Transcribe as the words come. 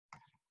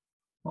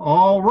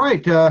All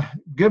right.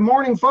 Good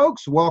morning,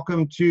 folks.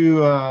 Welcome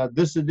to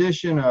this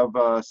edition of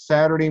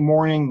Saturday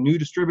morning new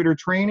distributor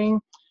training.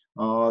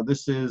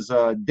 This is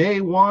day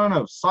one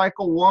of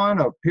cycle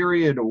one of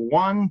period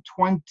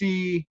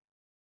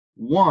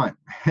 121.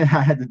 I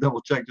had to double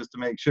check just to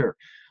make sure.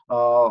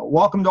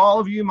 Welcome to all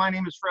of you. My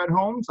name is Fred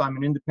Holmes. I'm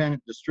an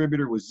independent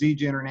distributor with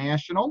Zija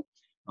International.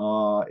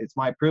 It's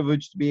my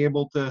privilege to be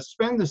able to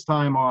spend this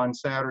time on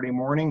Saturday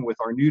morning with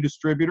our new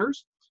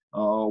distributors.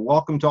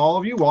 Welcome to all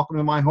of you. Welcome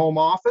to my home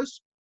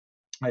office.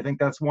 I think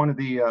that's one of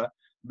the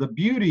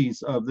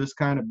beauties of this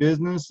kind of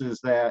business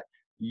is that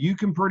you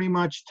can pretty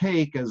much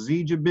take a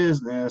Zija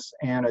business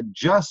and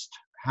adjust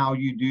how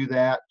you do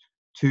that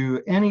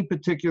to any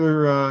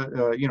particular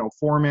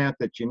format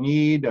that you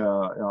need.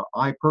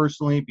 I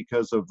personally,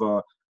 because of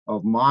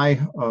my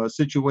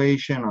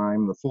situation,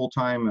 I'm the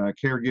full-time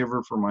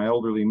caregiver for my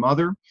elderly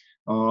mother.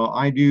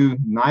 I do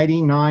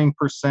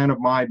 99%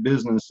 of my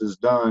business is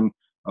done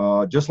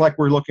just like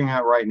we're looking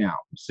at right now.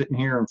 I'm sitting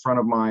here in front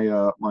of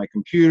my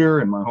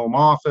computer in my home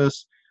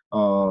office,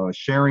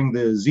 sharing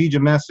the Zija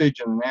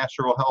message and the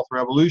natural health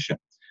revolution.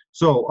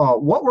 So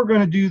what we're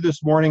going to do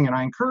this morning, and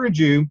I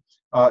encourage you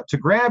to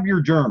grab your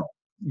journal.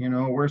 You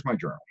know, where's my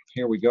journal?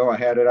 Here we go. I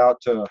had it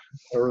out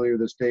earlier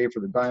this day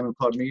for the Diamond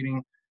Club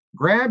meeting.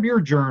 Grab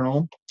your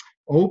journal,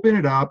 open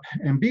it up,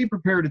 and be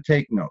prepared to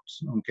take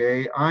notes.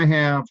 Okay, I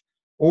have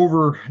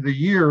over the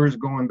years,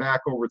 going back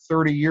over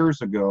 30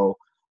 years ago,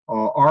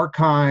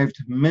 archived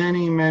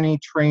many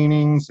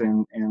trainings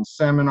and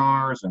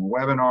seminars and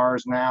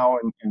webinars now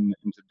in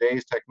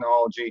today's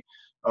technology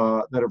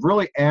that have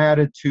really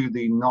added to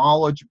the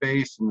knowledge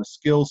base and the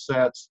skill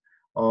sets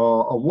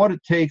of what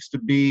it takes to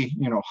be,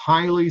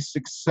 highly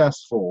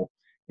successful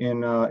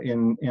in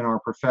our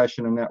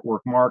profession in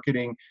network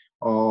marketing.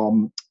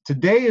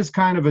 Today is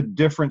kind of a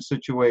different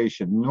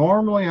situation.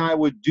 Normally I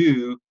would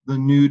do the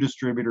new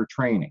distributor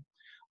training.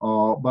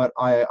 But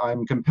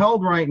I'm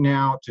compelled right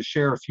now to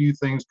share a few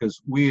things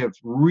because we have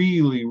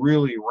really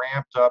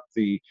ramped up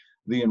the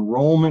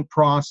enrollment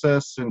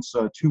process since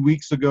 2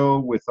 weeks ago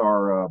with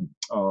our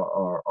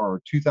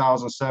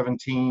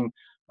 2017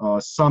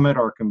 summit,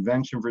 our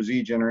convention for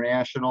Zija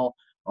International.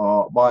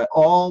 By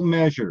all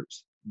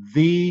measures,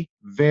 the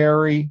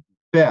very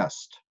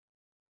best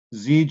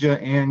Zija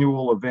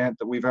annual event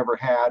that we've ever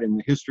had in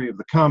the history of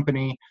the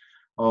company.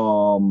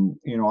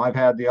 I've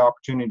had the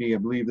opportunity, I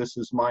believe this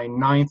is my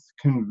 9th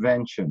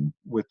convention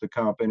with the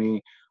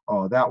company.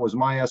 That was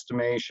my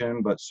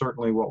estimation, but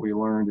certainly what we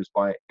learned is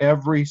by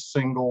every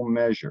single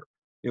measure,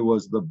 it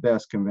was the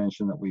best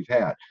convention that we've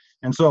had.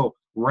 And so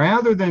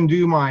rather than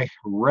do my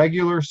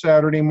regular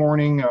Saturday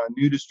morning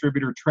new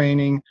distributor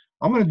training,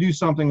 I'm going to do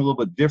something a little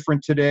bit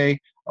different today.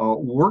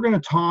 We're going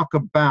to talk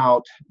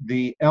about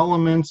the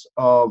elements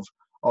of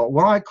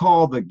what I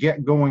call the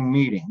get-going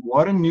meeting,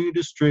 what a new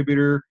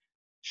distributor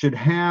should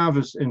have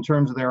is in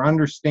terms of their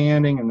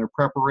understanding and their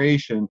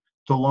preparation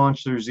to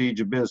launch their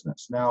Zija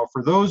business. Now,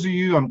 for those of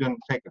you, I'm going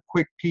to take a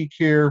quick peek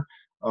here.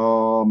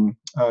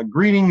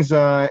 Greetings,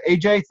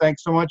 AJ.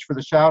 Thanks so much for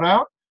the shout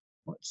out.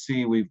 Let's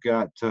see, we've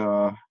got,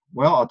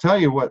 well, I'll tell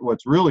you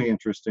what's really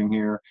interesting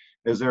here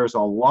is there's a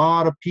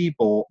lot of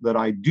people that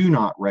I do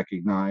not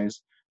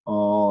recognize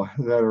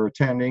that are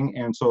attending.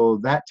 And so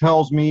that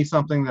tells me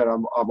something that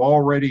I've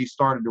already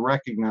started to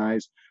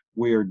recognize.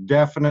 We are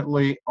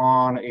definitely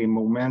on a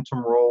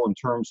momentum roll in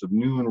terms of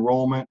new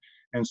enrollment.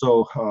 And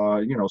so,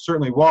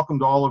 certainly welcome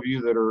to all of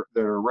you that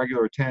are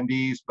regular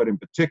attendees, but in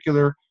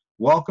particular,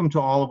 welcome to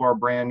all of our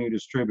brand new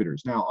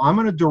distributors. Now, I'm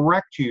going to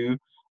direct you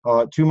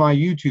to my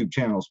YouTube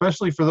channel,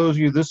 especially for those of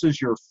you, this is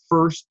your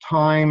first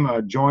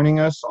time joining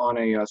us on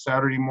a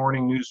Saturday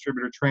morning new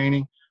distributor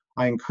training.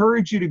 I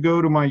encourage you to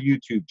go to my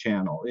YouTube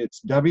channel. It's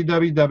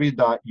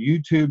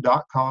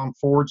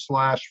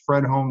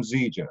www.youtube.com/Fred Holmes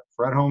Zija.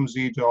 Fred Holmes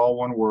Zija, all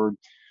one word.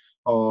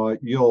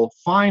 You'll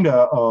find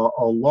a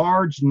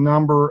large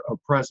number of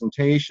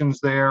presentations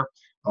there.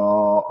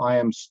 I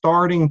am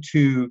starting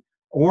to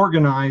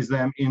organize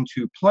them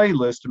into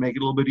playlists to make it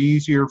a little bit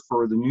easier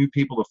for the new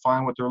people to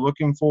find what they're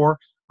looking for.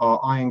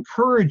 I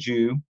encourage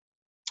you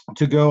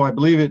to go, I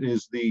believe it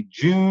is the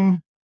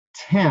June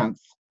 10th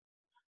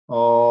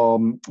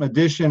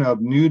edition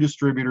of new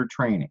distributor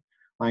training.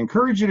 I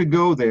encourage you to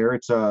go there.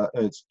 It's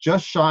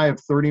just shy of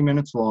 30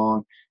 minutes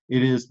long.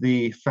 It is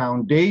the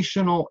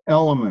foundational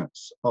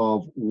elements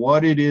of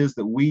what it is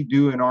that we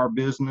do in our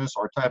business,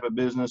 our type of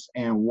business,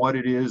 and what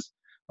it is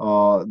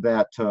how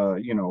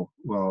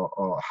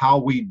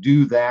we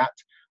do that.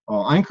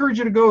 I encourage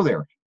you to go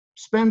there.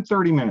 Spend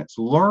 30 minutes.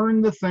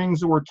 Learn the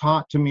things that were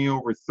taught to me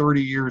over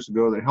 30 years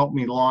ago that helped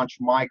me launch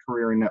my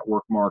career in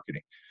network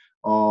marketing.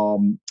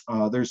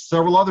 There's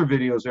several other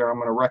videos there I'm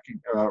going to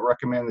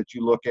recommend that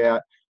you look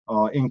at,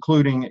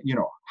 including,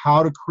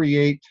 how to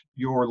create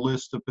your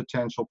list of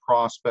potential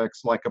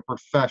prospects like a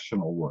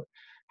professional would,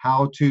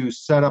 how to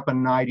set up a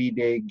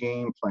 90-day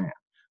game plan,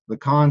 the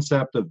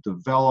concept of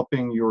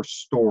developing your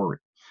story.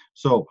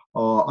 So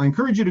I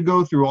encourage you to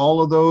go through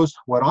all of those.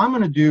 What I'm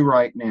going to do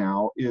right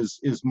now is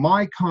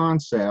my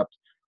concept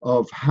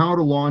of how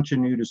to launch a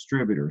new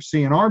distributor.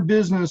 See, in our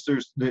business,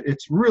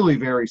 it's really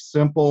very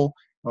simple.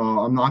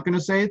 I'm not going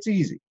to say it's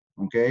easy.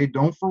 Okay,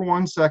 don't for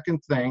one second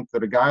think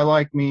that a guy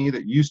like me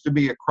that used to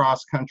be a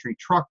cross-country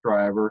truck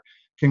driver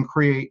can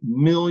create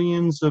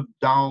millions of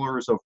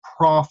dollars of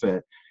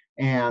profit.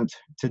 And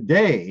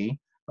today,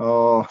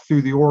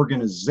 through the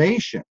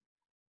organization,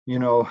 you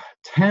know,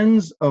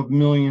 tens of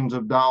millions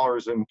of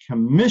dollars in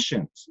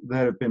commissions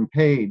that have been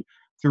paid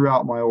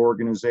throughout my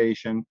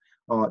organization.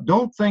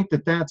 Don't think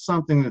that that's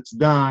something that's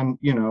done,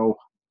 you know,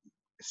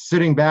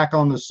 sitting back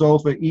on the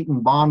sofa,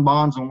 eating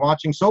bonbons and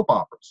watching soap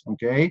operas,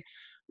 okay?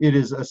 It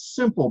is a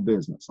simple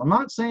business. I'm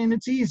not saying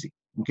it's easy,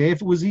 okay?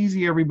 If it was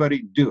easy,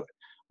 everybody'd do it.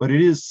 But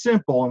it is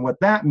simple, and what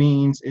that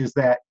means is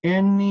that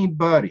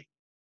anybody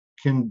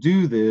can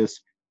do this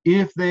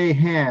if they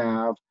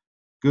have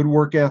good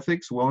work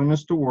ethics,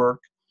 willingness to work,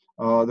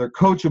 they're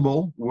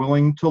coachable,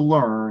 willing to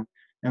learn,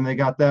 and they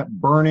got that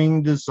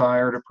burning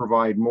desire to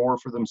provide more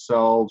for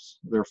themselves,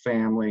 their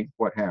family,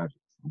 what have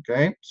you,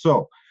 okay?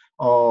 So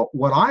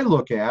what I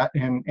look at,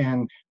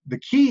 and the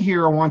key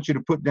here I want you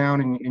to put down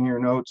in your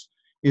notes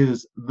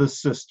is the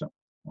system,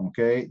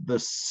 okay? The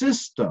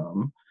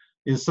system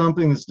is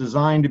something that's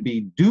designed to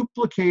be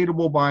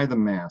duplicatable by the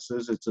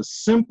masses. It's a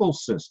simple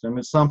system.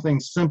 It's something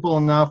simple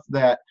enough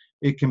that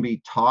it can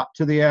be taught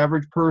to the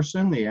average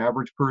person. The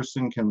average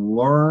person can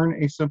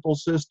learn a simple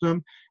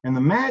system. And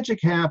the magic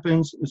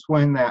happens is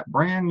when that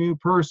brand new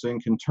person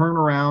can turn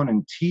around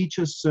and teach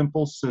a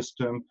simple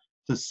system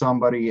to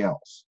somebody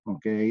else,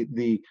 okay?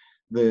 The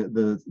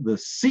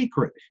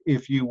secret,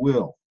 if you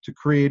will, to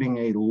creating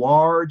a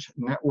large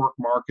network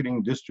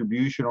marketing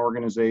distribution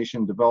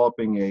organization,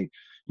 developing a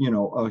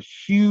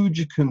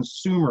huge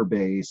consumer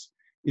base,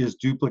 is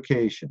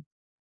duplication.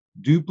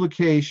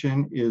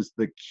 Duplication is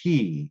the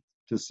key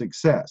to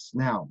success.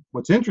 Now,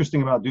 what's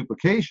interesting about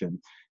duplication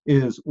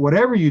is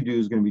whatever you do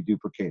is going to be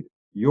duplicated.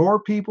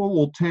 Your people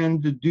will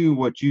tend to do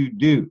what you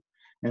do.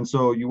 And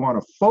so you want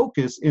to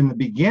focus in the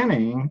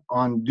beginning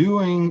on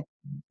doing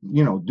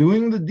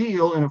the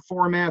deal in a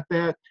format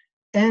that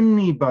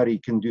anybody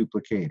can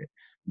duplicate it.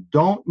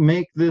 Don't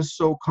make this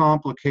so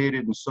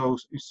complicated and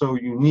so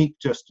unique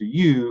just to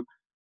you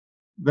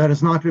that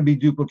it's not going to be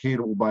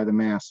duplicatable by the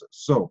masses.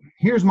 So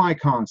here's my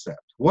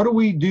concept. What do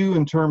we do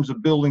in terms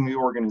of building the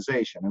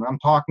organization? And I'm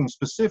talking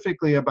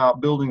specifically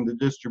about building the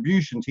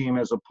distribution team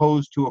as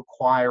opposed to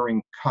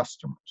acquiring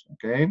customers,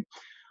 okay?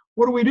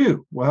 What do we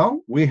do?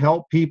 Well, we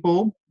help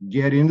people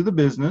get into the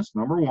business,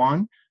 number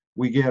one.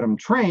 We get them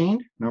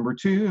trained, number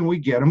two, and we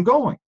get them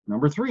going,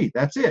 number three.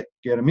 That's it.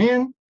 Get them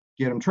in,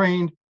 get them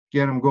trained,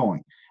 get them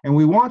going. And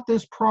we want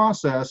this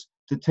process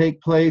to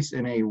take place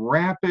in a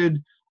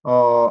rapid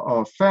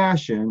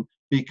fashion,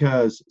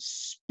 because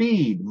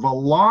speed,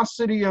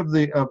 velocity of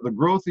the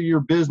growth of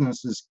your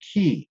business is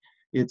key.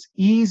 It's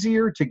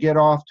easier to get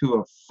off to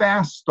a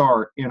fast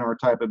start in our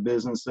type of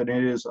business than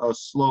it is a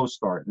slow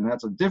start. And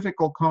that's a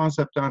difficult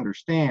concept to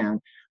understand.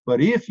 But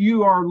if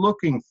you are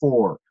looking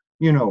for,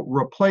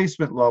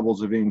 replacement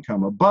levels of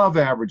income, above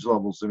average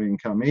levels of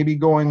income, maybe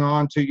going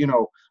on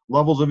to,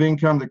 levels of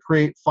income that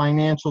create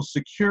financial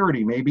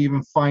security, maybe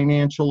even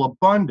financial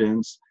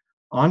abundance,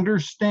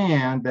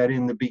 understand that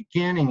in the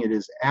beginning it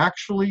is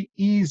actually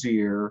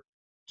easier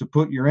to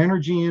put your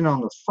energy in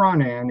on the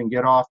front end and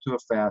get off to a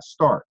fast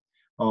start.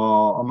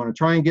 I'm going to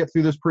try and get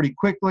through this pretty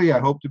quickly. I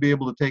hope to be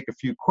able to take a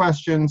few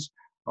questions.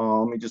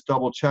 Let me just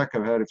double check.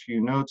 I've had a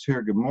few notes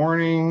here. Good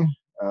morning.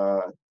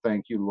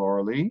 Thank you,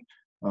 Laura Lee.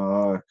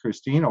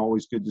 Christine,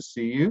 always good to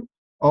see you.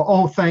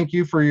 Thank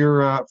you for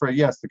your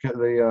yes,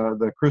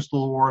 the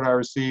Crystal Award I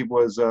received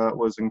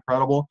was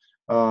incredible.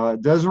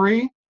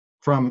 Desiree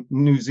from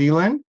New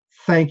Zealand,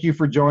 thank you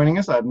for joining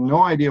us. I have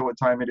no idea what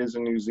time it is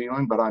in New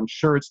Zealand, but I'm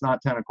sure it's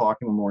not 10 o'clock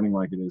in the morning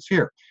like it is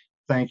here.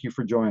 Thank you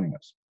for joining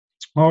us.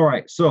 All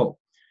right, so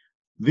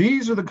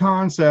these are the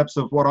concepts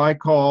of what I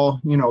call,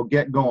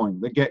 get going,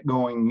 the get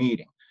going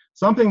meeting.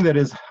 Something that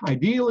is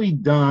ideally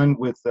done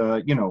with,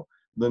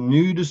 the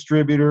new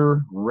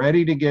distributor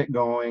ready to get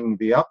going,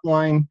 the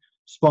upline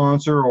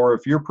sponsor, or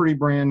if you're pretty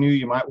brand new,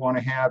 you might want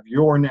to have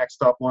your next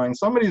upline,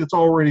 somebody that's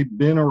already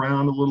been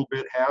around a little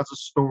bit, has a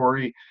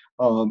story,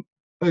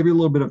 maybe a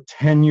little bit of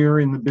tenure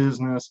in the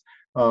business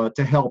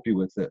to help you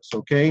with this,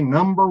 okay?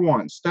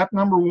 Step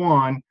number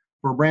one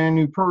for a brand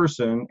new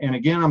person, and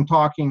again, I'm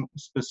talking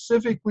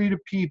specifically to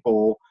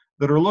people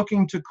that are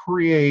looking to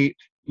create,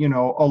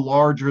 a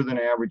larger than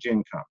average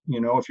income.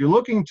 If you're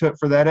looking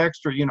for that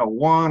extra, $100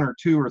 or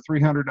 $200 or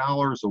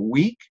 $300 a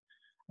week,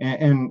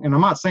 and I'm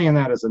not saying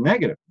that as a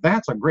negative,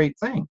 that's a great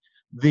thing.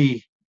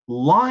 The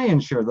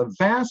lion's share, the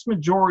vast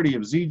majority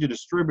of Zija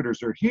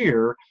distributors are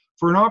here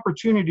for an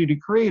opportunity to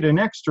create an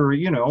extra,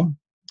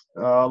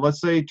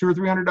 let's say $200 or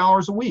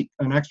 $300 a week,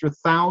 an extra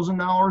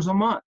 $1,000 a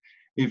month.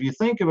 If you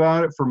think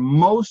about it, for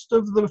most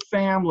of the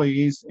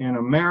families in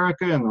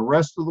America and the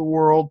rest of the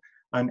world,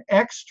 an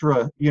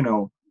extra,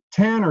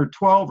 $10,000 or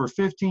 $12,000 or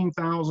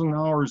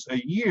 $15,000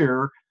 a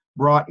year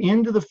brought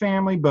into the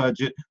family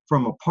budget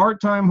from a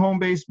part-time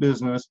home-based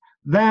business,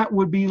 that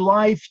would be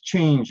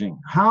life-changing.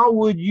 How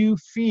would you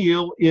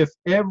feel if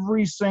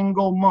every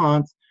single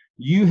month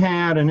you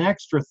had an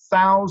extra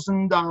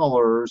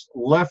 $1,000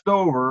 left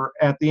over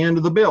at the end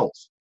of the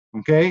bills?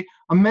 Okay,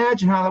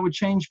 imagine how that would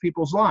change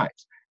people's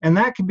lives. And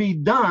that can be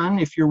done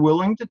if you're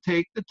willing to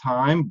take the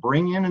time,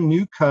 bring in a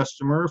new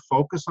customer,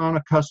 focus on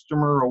a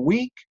customer a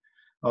week,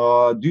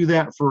 do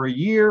that for a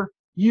year.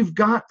 You've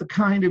got the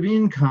kind of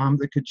income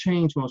that could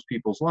change most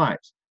people's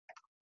lives.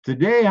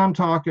 Today, I'm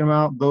talking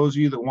about those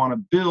of you that want to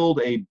build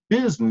a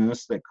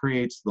business that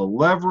creates the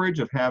leverage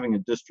of having a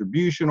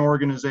distribution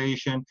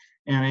organization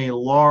and a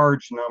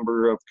large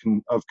number of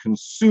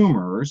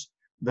consumers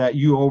that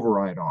you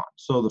override on.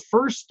 So the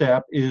first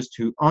step is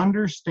to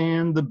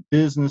understand the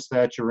business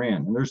that you're in.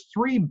 And there's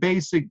three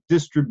basic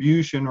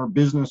distribution or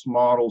business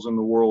models in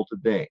the world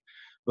today.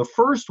 The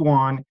first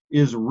one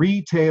is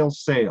retail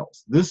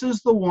sales. This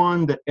is the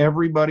one that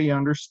everybody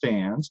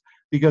understands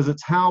because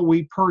it's how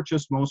we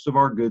purchase most of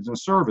our goods and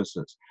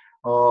services.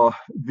 That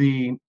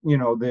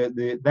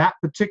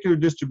particular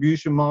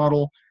distribution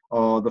model,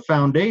 the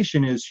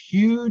foundation is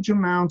huge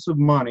amounts of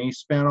money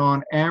spent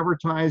on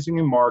advertising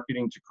and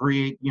marketing to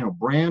create,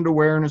 brand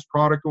awareness,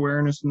 product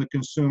awareness in the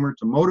consumer,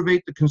 to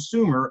motivate the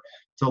consumer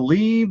to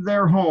leave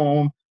their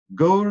home,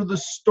 go to the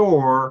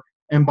store,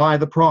 and buy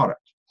the product.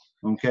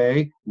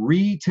 Okay,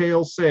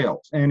 retail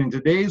sales. And in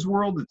today's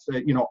world, it's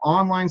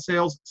online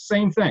sales,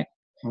 same thing.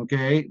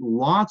 Okay,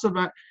 lots of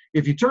that.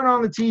 If you turn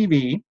on the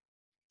TV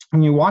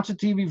and you watch the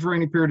TV for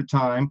any period of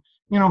time,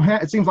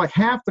 it seems like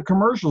half the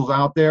commercials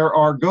out there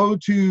are go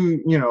to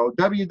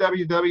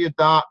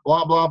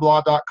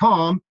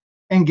www.blah-blah-blah.com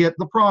and get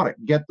the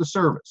product, get the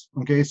service.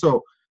 Okay,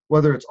 so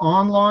whether it's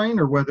online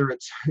or whether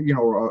it's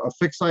a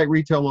fixed site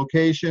retail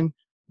location,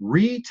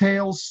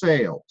 retail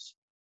sales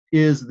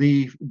is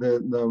the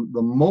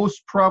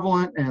most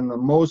prevalent and the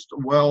most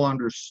well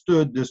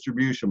understood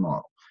distribution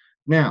model.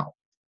 Now,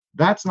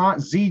 that's not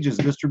Zija's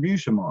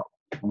distribution model.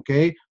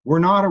 Okay, we're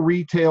not a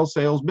retail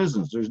sales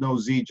business. There's no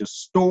Zija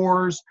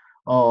stores.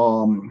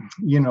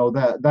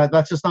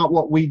 That's just not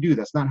what we do.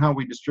 That's not how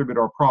we distribute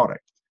our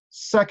product.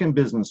 Second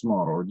business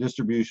model or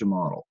distribution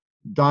model,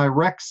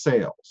 direct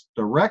sales.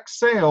 Direct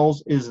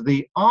sales is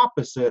the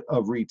opposite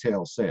of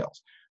retail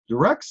sales.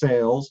 Direct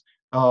sales,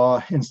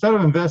 instead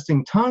of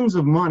investing tons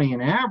of money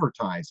in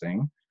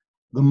advertising,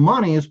 the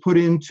money is put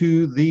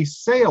into the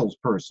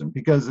salesperson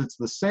because it's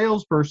the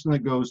salesperson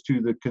that goes to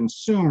the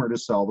consumer to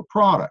sell the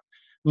product.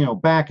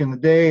 Back in the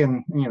day,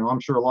 and I'm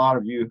sure a lot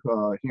of you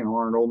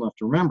aren't old enough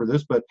to remember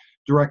this, but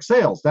direct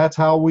sales, that's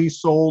how we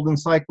sold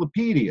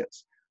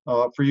encyclopedias.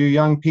 For you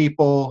young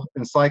people,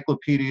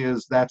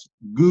 encyclopedias, that's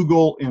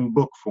Google in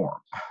book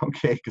form,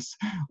 okay, because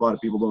a lot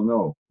of people don't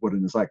know what an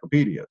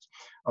encyclopedia is.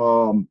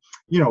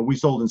 We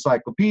sold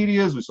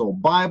encyclopedias, we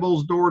sold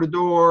Bibles door to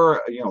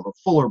door, the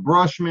Fuller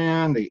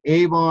Brushman, the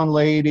Avon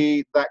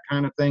lady, that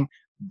kind of thing.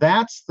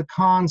 That's the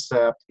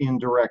concept in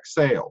direct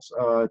sales.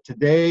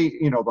 Today,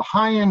 the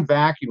high-end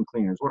vacuum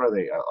cleaners, what are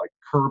they, like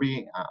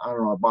Kirby? I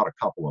don't know, I bought a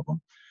couple of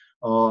them.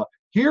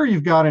 Here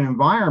you've got an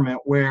environment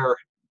where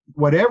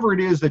whatever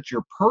it is that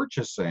you're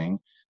purchasing,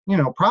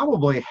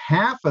 probably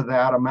half of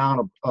that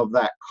amount of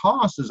that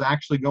cost is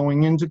actually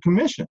going into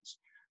commissions.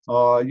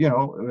 A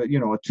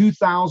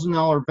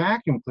 $2,000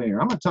 vacuum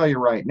cleaner, I'm going to tell you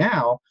right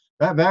now,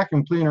 that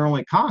vacuum cleaner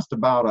only cost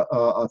about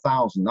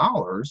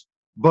 $1,000.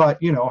 But,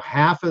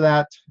 half of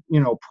that,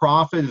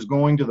 profit is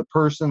going to the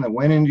person that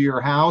went into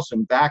your house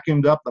and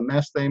vacuumed up the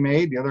mess they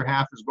made. The other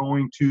half is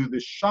going to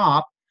the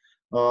shop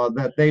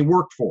that they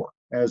worked for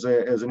as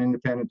an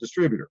independent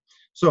distributor.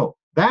 So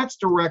that's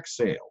direct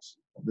sales.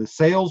 The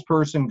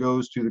salesperson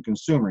goes to the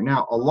consumer.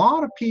 Now, a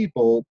lot of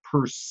people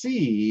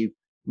perceive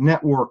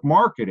network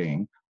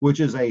marketing, which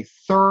is a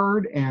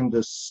third and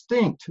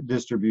distinct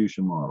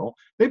distribution model.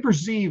 They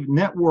perceive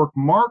network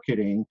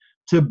marketing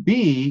to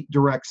be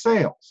direct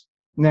sales.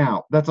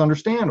 Now, that's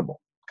understandable.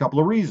 A couple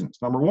of reasons.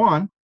 Number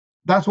one,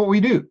 that's what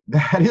we do.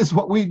 That is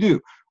what we do.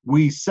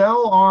 We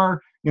sell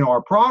our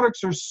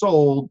products are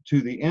sold to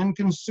the end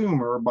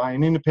consumer by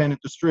an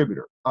independent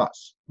distributor,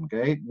 us.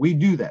 Okay, we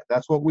do that.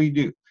 That's what we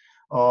do.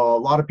 A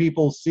lot of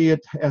people see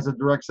it as a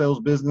direct sales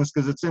business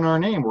because it's in our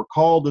name. We're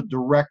called a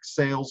direct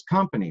sales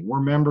company.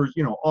 We're members,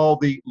 all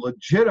the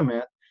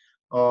legitimate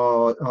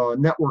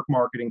network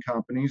marketing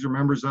companies are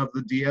members of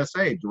the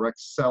DSA, Direct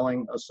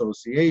Selling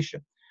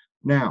Association.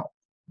 Now,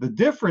 the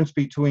difference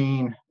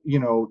between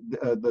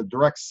the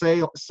direct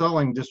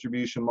selling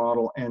distribution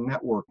model and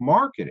network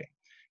marketing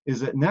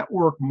is that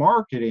network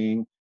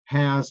marketing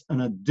has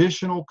an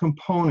additional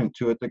component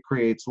to it that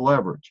creates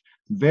leverage,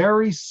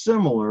 very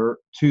similar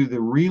to the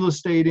real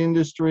estate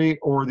industry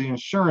or the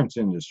insurance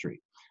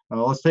industry.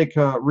 Let's take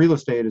real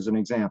estate as an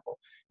example.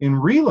 In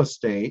real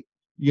estate,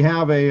 you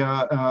have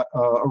a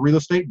real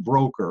estate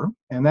broker,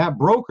 and that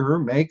broker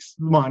makes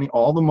money,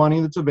 all the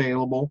money that's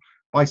available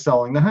by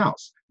selling the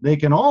house. They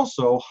can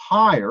also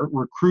hire,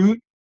 recruit,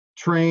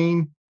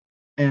 train,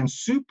 and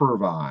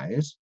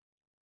supervise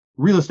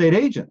real estate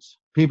agents.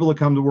 people that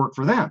come to work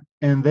for them,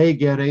 and they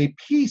get a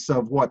piece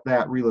of what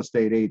that real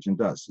estate agent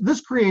does.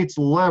 This creates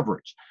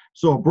leverage.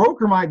 So a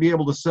broker might be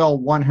able to sell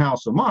one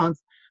house a month,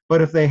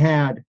 but if they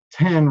had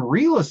 10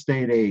 real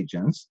estate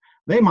agents,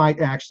 they might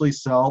actually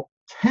sell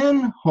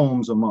 10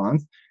 homes a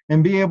month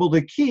and be able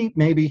to keep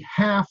maybe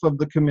half of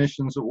the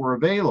commissions that were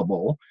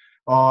available.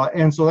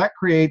 And so that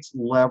creates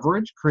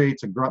leverage,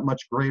 creates a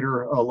much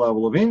greater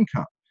level of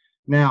income.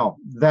 Now,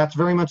 that's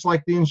very much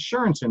like the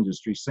insurance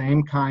industry,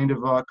 same kind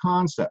of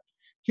concept.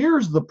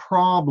 Here's the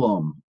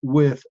problem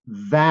with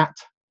that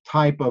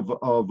type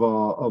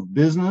of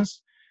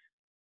business.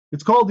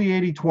 It's called the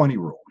 80-20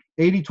 rule.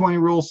 80-20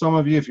 rule, some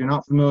of you, if you're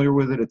not familiar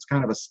with it, it's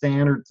kind of a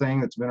standard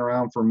thing that's been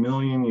around for a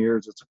million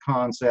years. It's a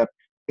concept.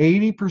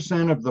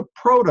 80% of the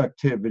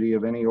productivity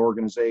of any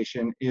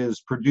organization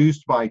is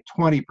produced by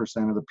 20%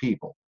 of the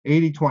people.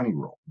 80-20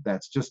 rule.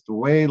 That's just the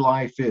way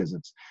life is.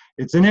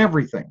 It's in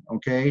everything,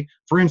 okay?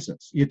 For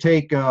instance, you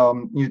take,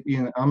 I'm going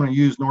to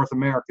use North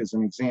America as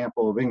an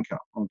example of income,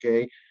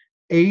 okay?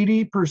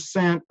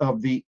 80%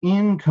 of the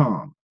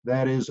income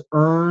that is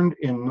earned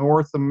in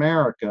North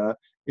America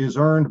is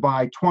earned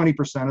by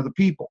 20% of the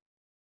people.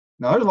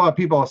 Now, there's a lot of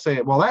people that say,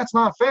 well, that's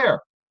not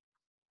fair.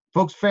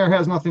 Folks, fair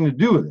has nothing to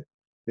do with it.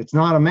 It's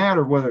not a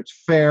matter of whether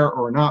it's fair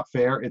or not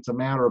fair. It's a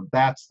matter of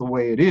that's the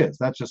way it is.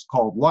 That's just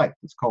called life.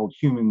 It's called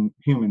human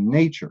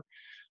nature.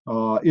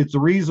 It's the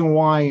reason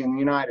why in the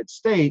United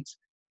States,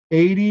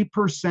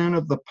 80%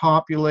 of the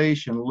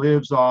population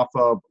lives off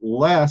of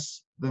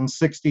less than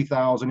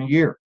 $60,000 a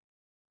year.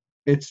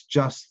 It's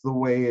just the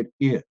way it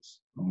is,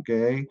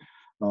 okay?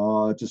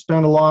 To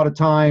spend a lot of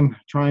time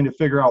trying to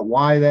figure out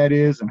why that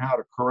is and how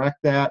to correct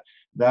that,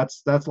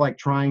 that's like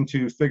trying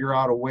to figure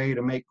out a way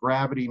to make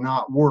gravity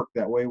not work.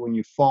 That way when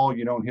you fall,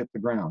 you don't hit the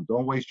ground.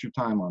 Don't waste your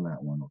time on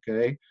that one,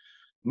 okay?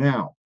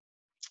 Now,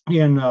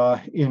 in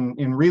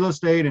real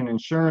estate and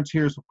insurance,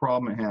 here's the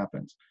problem that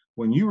happens.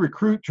 When you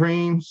recruit,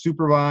 train,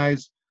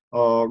 supervise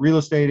real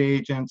estate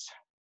agents,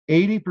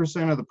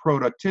 80% of the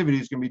productivity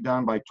is going to be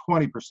done by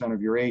 20%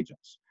 of your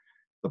agents.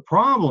 The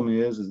problem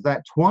is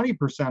that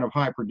 20% of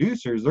high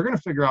producers, they're going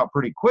to figure out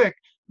pretty quick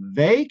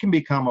they can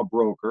become a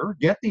broker,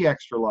 get the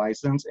extra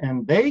license,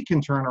 and they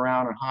can turn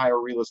around and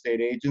hire real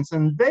estate agents,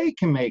 and they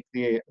can make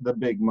the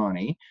big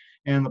money.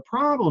 And the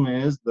problem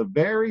is the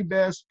very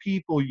best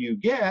people you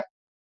get,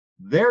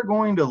 they're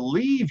going to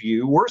leave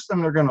you. Worse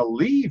than they're going to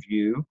leave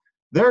you,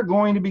 they're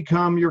going to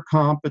become your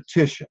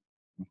competition.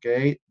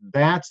 Okay,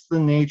 that's the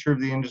nature of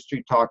the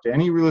industry. Talk to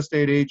any real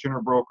estate agent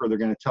or broker, they're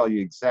going to tell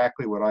you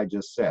exactly what I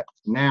just said.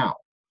 Now,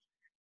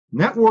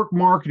 network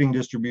marketing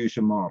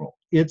distribution model.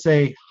 It's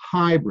a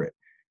hybrid.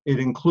 It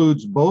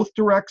includes both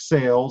direct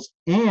sales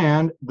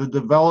and the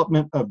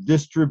development of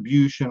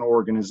distribution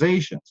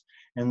organizations.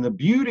 And the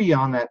beauty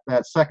on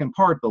that second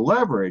part, the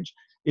leverage,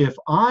 if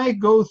I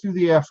go through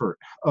the effort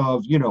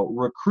of,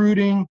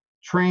 recruiting,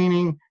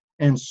 training,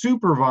 and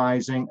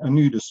supervising a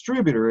new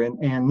distributor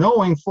and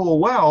knowing full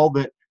well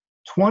that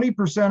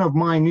 20% of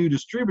my new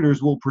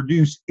distributors will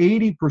produce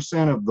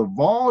 80% of the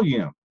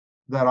volume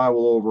that I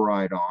will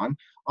override on,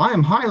 I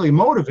am highly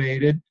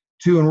motivated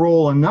to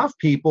enroll enough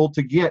people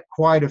to get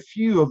quite a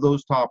few of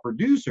those top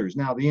producers.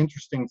 Now, the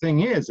interesting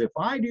thing is, if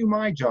I do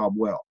my job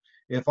well,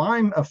 if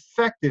I'm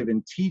effective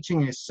in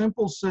teaching a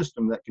simple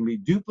system that can be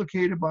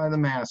duplicated by the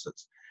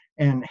masses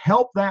and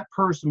help that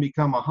person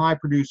become a high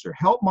producer,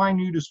 help my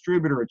new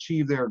distributor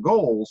achieve their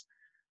goals,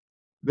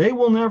 they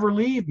will never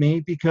leave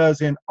me,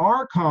 because in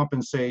our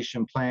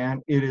compensation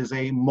plan, it is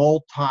a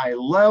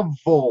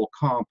multi-level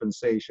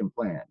compensation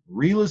plan.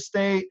 Real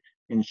estate,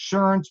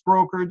 insurance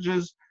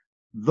brokerages,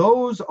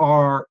 those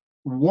are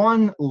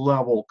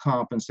one-level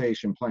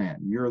compensation plan.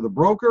 You're the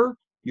broker,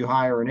 you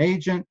hire an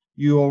agent,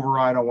 you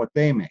override on what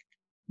they make.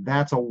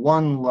 That's a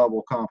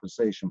one-level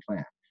compensation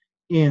plan.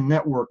 In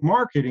network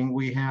marketing,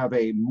 we have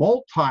a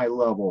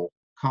multi-level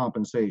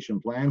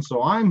compensation plan.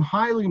 So I'm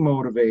highly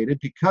motivated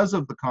because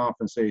of the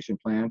compensation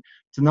plan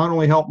to not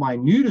only help my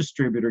new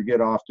distributor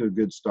get off to a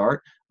good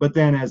start, but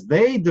then as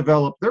they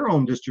develop their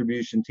own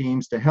distribution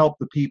teams, to help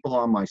the people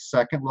on my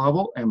second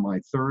level and my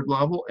third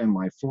level and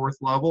my fourth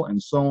level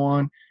and so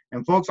on.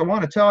 And folks, I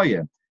want to tell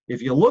you,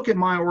 if you look at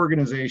my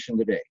organization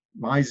today,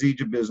 my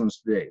Zija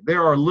Business today,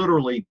 there are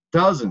literally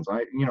dozens,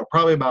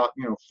 probably about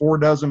 4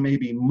 dozen,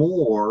 maybe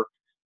more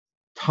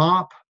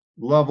top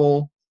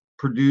level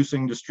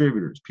producing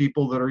distributors,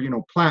 people that are,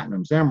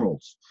 platinums,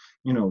 emeralds,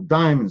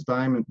 diamonds,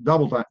 diamond,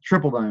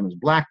 triple diamonds,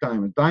 black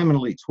diamonds, diamond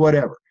elites,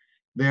 whatever.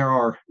 There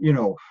are,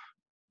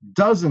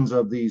 dozens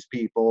of these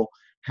people.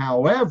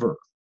 However,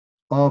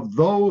 of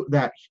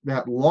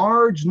that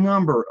large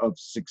number of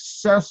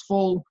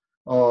successful,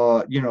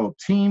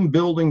 team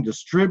building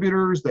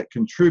distributors that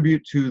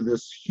contribute to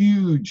this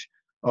huge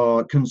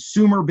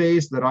consumer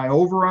base that I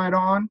override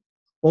on,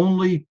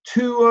 only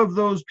 2 of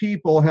those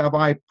people have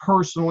I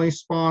personally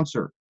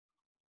sponsored.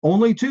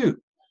 Only 2.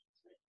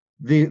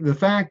 The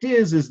fact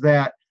is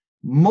that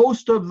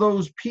most of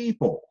those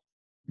people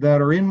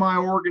that are in my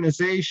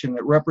organization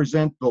that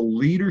represent the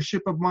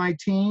leadership of my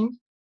team,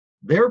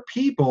 they're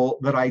people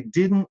that I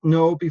didn't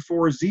know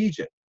before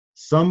Zija.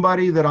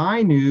 Somebody that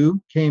I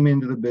knew came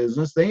into the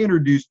business, they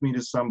introduced me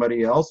to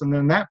somebody else, and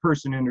then that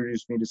person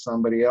introduced me to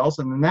somebody else,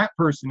 and then that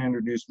person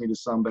introduced me to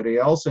somebody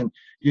else, and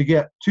you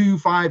get 2,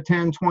 5,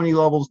 10, 20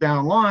 levels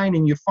down line,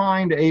 and you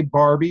find a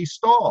Barbie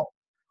Stahl,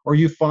 or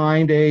you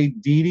find a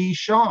Dee Dee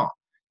Shaw.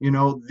 You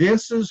know,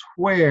 this is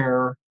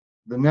where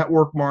the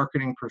network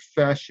marketing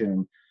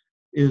profession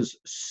is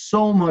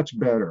so much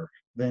better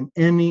than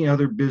any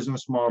other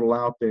business model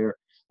out there,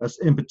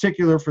 in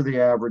particular for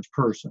the average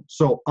person.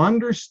 So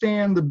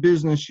understand the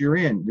business you're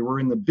in.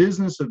 We're in the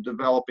business of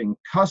developing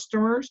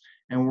customers,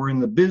 and we're in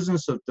the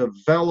business of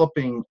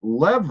developing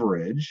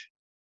leverage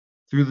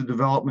through the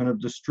development of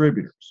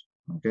distributors.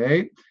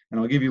 Okay? And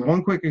I'll give you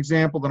one quick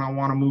example, then I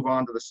want to move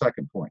on to the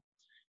second point.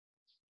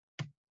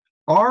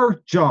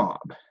 Our job,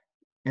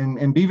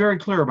 and be very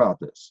clear about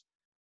this,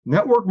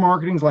 network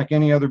marketing is like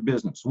any other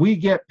business. We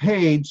get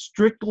paid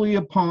strictly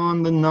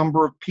upon the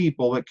number of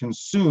people that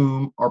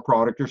consume our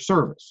product or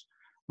service.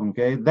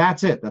 Okay,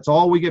 that's it. That's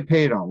all we get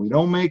paid on. We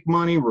don't make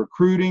money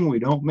recruiting. We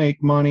don't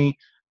make money.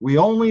 We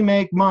only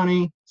make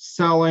money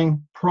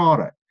selling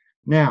product.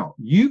 Now,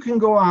 you can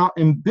go out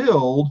and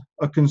build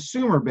a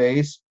consumer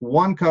base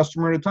one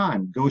customer at a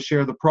time. Go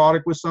share the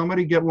product with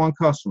somebody, get one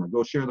customer.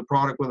 Go share the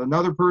product with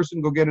another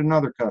person, go get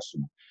another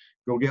customer.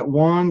 Go get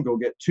 1, go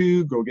get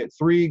 2, go get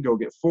 3, go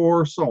get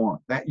 4, so on.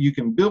 That you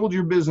can build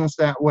your business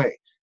that way.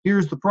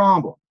 Here's the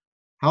problem.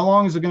 How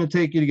long is it going to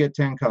take you to get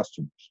 10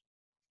 customers?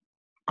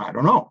 I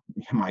don't know.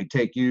 It might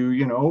take you,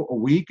 you know, a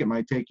week. It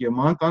might take you a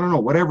month. I don't know.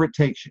 Whatever it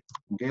takes you.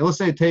 Okay, let's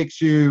say it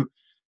takes you,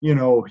 you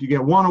know, you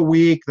get 1 a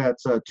week.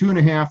 That's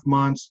 2.5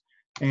 months,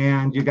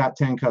 and you got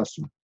 10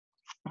 customers.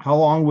 How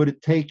long would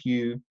it take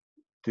you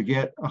to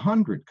get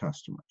 100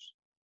 customers?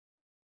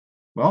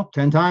 Well,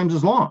 10 times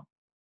as long.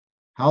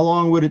 How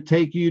long would it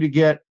take you to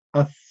get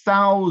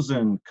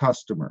 1,000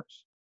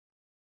 customers?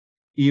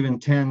 Even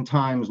 10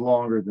 times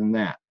longer than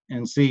that.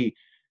 And see,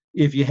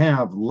 if you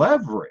have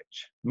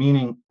leverage,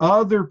 meaning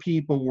other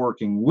people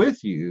working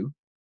with you,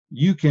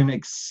 you can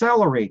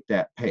accelerate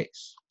that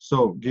pace.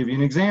 So, give you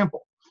an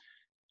example.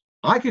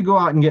 I could go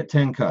out and get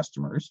 10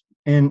 customers,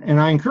 and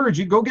I encourage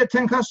you, go get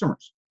 10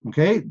 customers.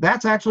 Okay,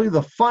 that's actually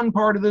the fun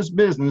part of this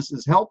business,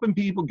 is helping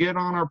people get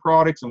on our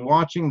products and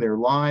watching their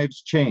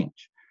lives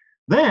change.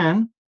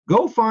 Then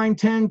go find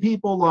 10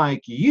 people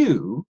like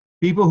you,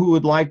 people who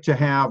would like to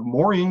have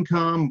more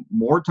income,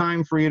 more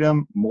time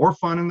freedom, more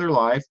fun in their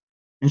life,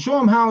 and show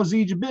them how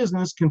Zija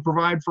Business can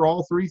provide for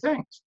all 3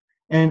 things.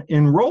 And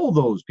enroll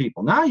those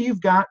people. Now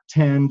you've got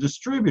 10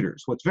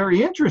 distributors. What's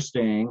very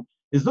interesting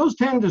is those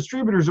 10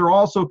 distributors are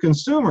also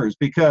consumers,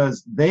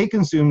 because they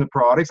consume the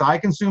products, I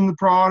consume the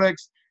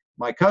products,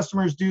 my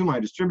customers do,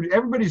 my distributors,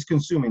 everybody's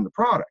consuming the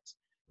products.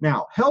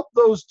 Now, help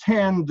those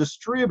 10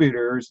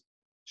 distributors,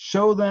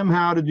 show them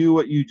how to do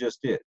what you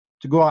just did,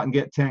 to go out and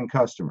get 10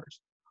 customers.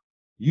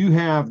 You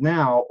have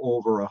now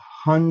over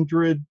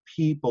 100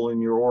 people in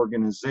your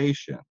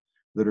organization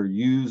that are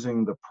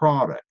using the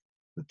product.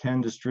 The 10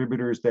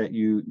 distributors that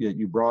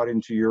you brought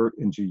into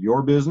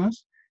your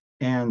business,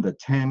 and the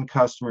 10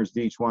 customers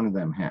that each one of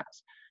them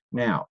has.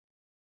 Now,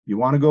 you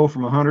want to go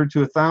from 100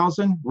 to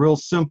 1,000? Real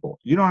simple.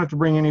 You don't have to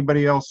bring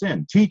anybody else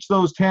in. Teach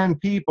those 10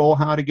 people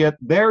how to get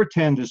their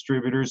 10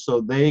 distributors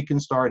so they can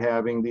start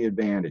having the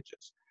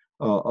advantages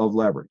of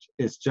leverage.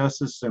 It's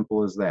just as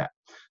simple as that.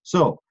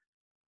 So,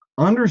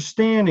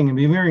 understanding and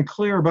being very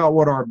clear about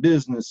what our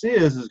business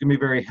is going to be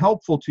very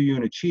helpful to you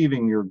in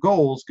achieving your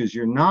goals, because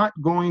you're not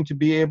going to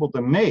be able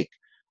to make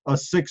a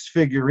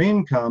 6-figure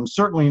income,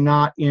 certainly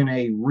not in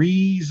a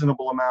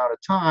reasonable amount of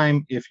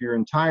time, if your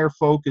entire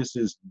focus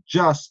is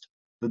just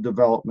the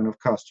development of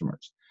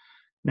customers.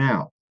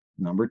 Now,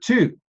 number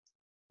 2,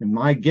 in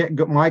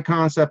my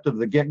concept of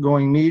the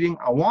get-going meeting,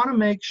 I want to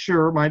make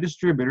sure my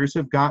distributors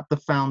have got the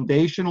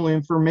foundational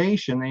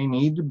information they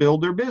need to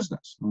build their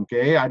business.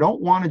 Okay, I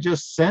don't want to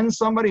just send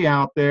somebody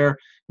out there,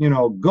 you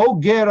know, go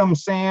get them,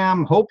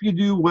 Sam, hope you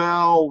do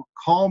well,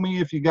 call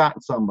me if you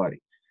got somebody.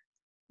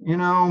 You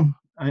know,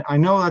 I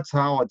know that's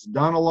how it's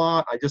done a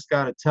lot. I just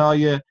got to tell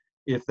you,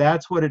 if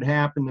that's what had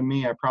happened to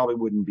me, I probably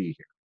wouldn't be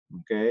here.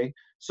 Okay,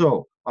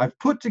 so I've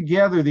put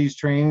together these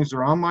trainings.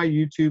 They're on my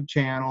YouTube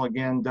channel.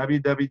 Again,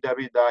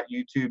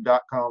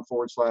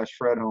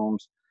 www.youtube.com/Fred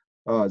Holmes,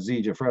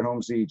 Zija, Fred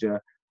Holmes Zija.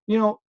 You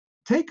know,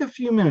 take a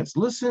few minutes,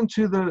 listen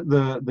to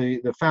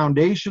the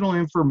foundational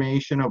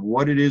information of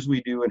what it is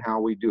we do and how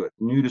we do it.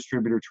 New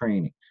distributor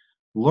training.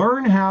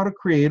 Learn how to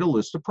create a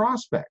list of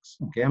prospects.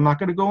 Okay, I'm not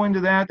going to go into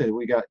that.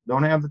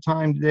 Don't have the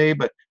time today,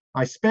 but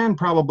I spend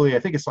probably, I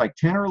think it's like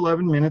 10 or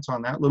 11 minutes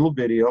on that little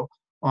video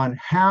on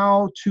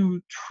how to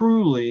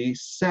truly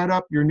set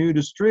up your new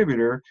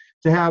distributor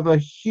to have a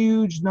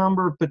huge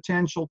number of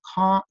potential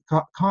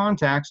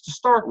contacts to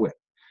start with.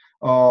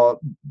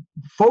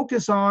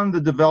 Focus on the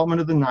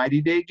development of the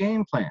 90-day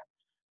game plan.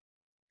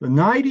 The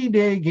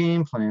 90-day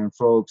game plan,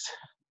 folks,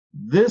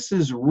 this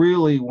is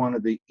really one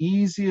of the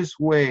easiest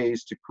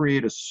ways to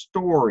create a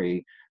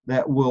story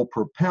that will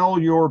propel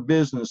your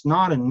business,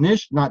 not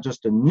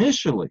just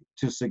initially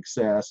to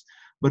success,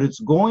 but it's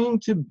going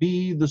to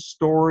be the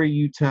story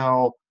you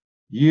tell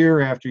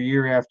year after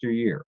year after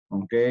year.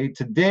 Okay,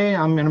 today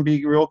I'm going to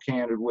be real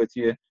candid with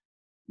you.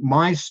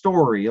 My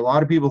story, a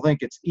lot of people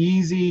think it's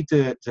easy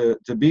to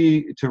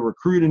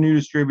recruit a new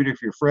distributor.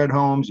 If you're Fred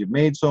Holmes, you've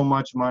made so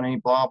much money,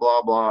 blah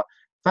blah blah.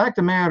 Fact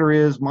of the matter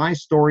is, my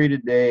story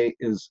today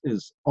is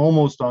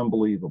almost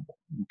unbelievable.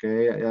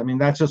 Okay, I mean,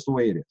 that's just the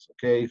way it is.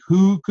 Okay,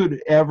 who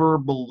could ever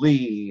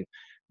believe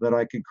that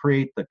I could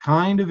create the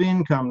kind of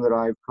income that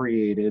I've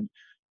created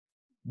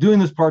doing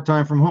this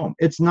part-time from home?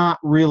 It's not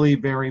really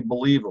very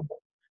believable.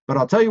 But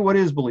I'll tell you what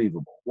is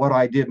believable. What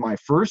I did my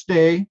first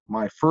day,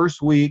 my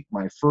first week,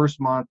 my first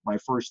month, my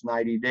first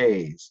 90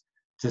 days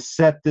to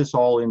set this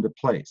all into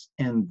place.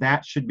 And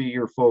that should be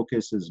your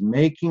focus, is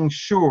making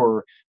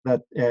sure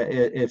that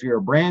if you're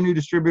a brand new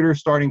distributor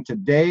starting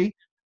today,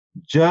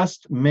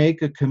 just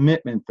make a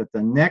commitment that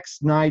the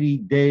next 90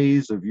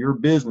 days of your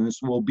business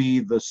will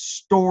be the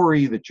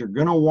story that you're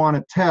going to want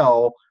to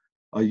tell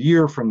a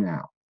year from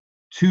now,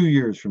 2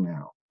 years from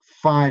now,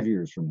 5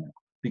 years from now,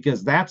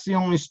 because that's the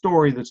only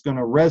story that's going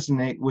to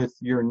resonate with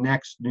your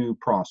next new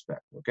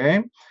prospect.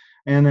 Okay.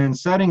 And then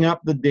setting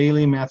up the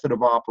daily method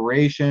of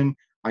operation.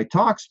 I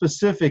talk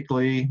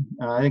specifically,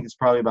 I think it's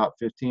probably about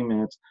 15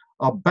 minutes,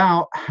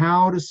 about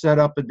how to set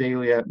up a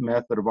daily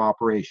method of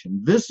operation.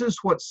 This is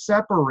what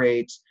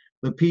separates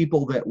the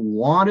people that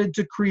wanted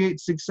to create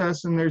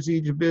success in their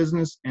Zija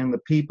business and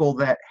the people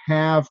that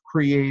have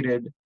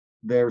created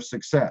their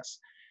success.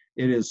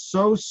 It is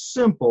so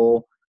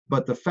simple,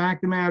 but the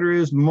fact of the matter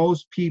is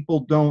most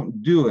people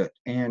don't do it.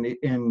 And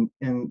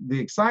the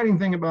exciting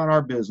thing about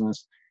our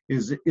business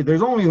is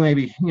there's only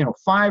maybe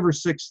 5 or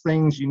 6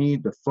 things you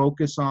need to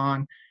focus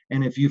on.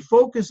 And if you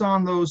focus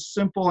on those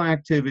simple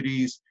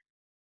activities,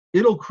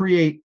 it'll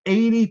create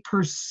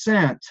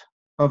 80%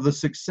 of the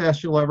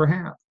success you'll ever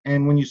have.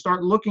 And when you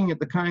start looking at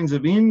the kinds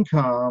of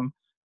income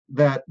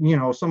that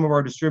some of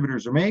our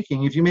distributors are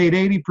making, if you made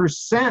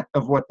 80%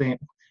 of what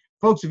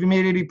folks, if you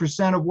made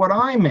 80% of what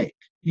I make,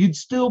 you'd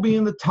still be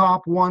in the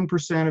top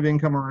 1% of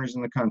income earners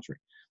in the country.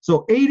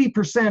 So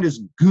 80%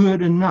 is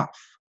good enough.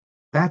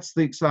 That's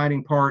the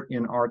exciting part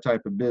in our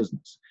type of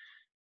business.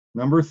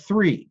 Number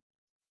 3,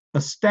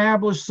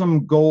 establish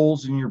some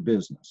goals in your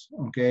business.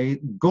 Okay,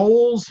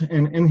 goals,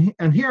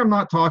 and here I'm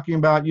not talking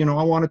about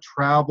I want to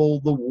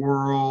travel the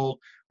world,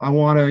 I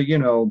want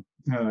to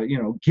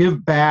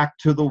give back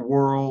to the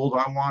world,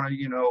 I want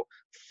to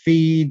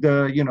feed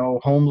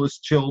homeless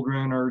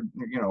children, or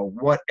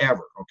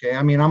whatever. Okay,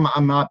 I mean,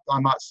 I'm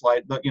not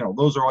slight, but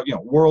those are all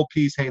world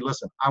peace. Hey,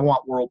 listen, I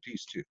want world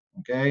peace too.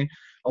 Okay,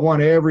 I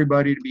want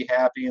everybody to be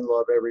happy and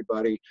love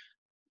everybody.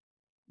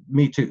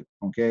 Me too.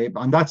 Okay,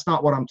 and that's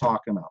not what I'm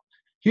talking about.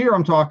 Here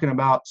I'm talking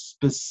about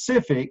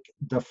specific,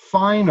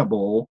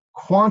 definable,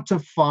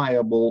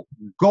 quantifiable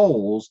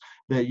goals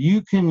that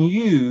you can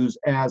use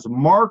as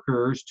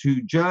markers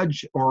to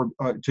judge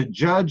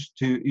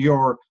to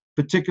your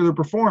particular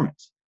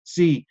performance.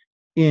 See,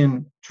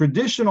 in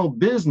traditional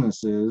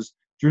businesses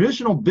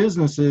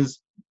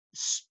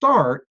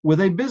start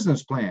with a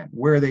business plan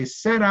where they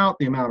set out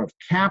the amount of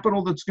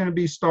capital that's going to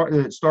be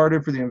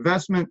started for the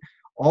investment,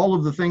 all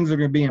of the things that are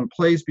going to be in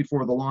place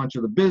before the launch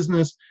of the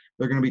business.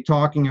 They're going to be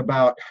talking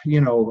about,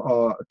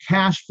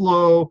 cash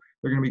flow.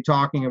 They're going to be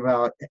talking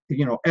about,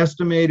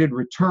 estimated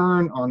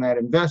return on that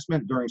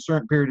investment during a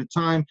certain period of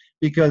time.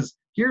 Because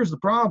here's the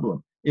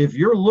problem. If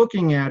you're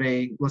looking at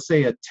let's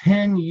say a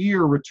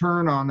 10-year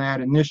return on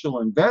that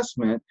initial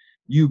investment,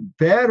 you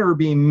better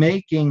be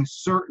making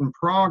certain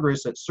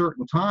progress at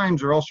certain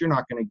times, or else you're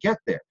not going to get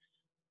there.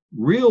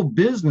 Real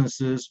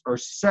businesses are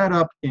set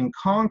up in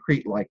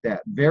concrete like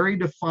that, very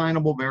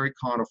definable, very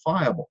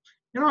quantifiable.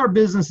 In our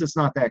business, it's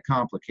not that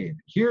complicated.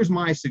 Here's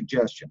my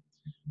suggestion.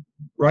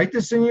 Write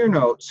this in your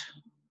notes.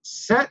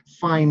 Set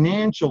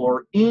financial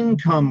or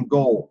income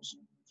goals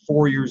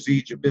for your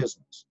Zija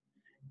business.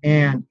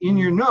 And in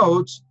your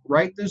notes,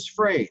 write this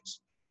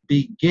phrase: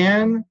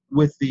 begin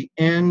with the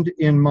end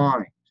in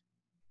mind.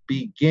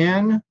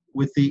 Begin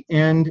with the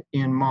end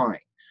in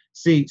mind.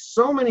 See,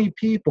 so many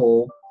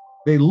people,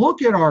 they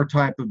look at our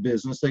type of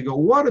business, they go,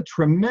 what a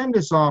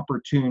tremendous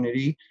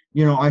opportunity.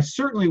 I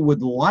certainly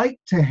would like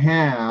to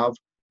have,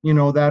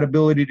 that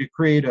ability to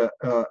create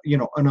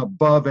an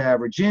above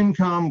average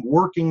income,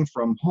 working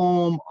from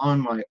home on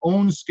my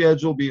own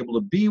schedule, be able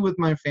to be with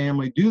my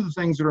family, do the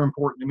things that are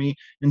important to me,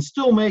 and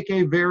still make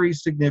a very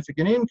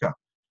significant income.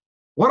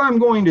 What I'm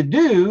going to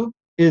do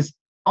is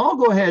I'll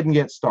go ahead and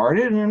get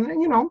started,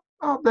 and,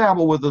 I'll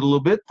dabble with it a little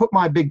bit, put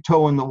my big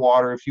toe in the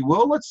water, if you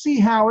will. Let's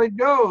see how it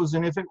goes.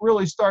 And if it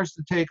really starts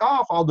to take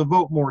off, I'll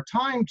devote more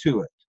time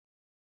to it.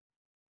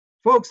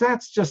 Folks,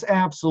 that's just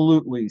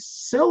absolutely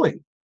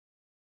silly.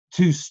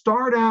 To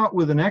start out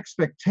with an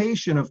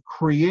expectation of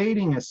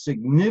creating a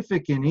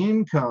significant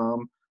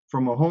income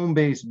from a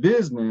home-based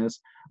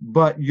business,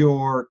 but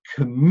your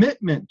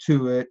commitment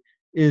to it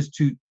is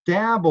to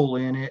dabble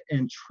in it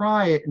and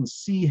try it and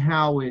see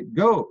how it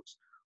goes.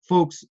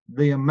 Folks,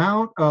 the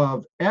amount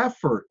of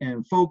effort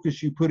and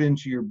focus you put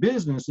into your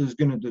business is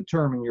going to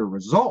determine your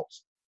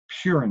results,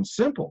 pure and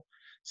simple.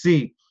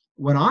 See,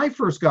 when I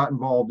first got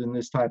involved in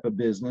this type of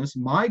business,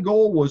 my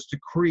goal was to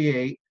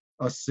create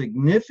a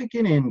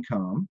significant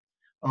income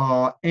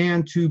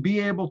and to be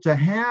able to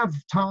have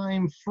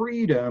time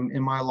freedom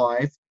in my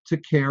life to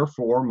care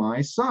for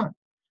my son.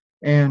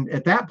 And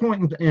at that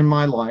point in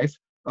my life,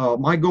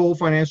 my goal,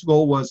 financial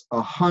goal, was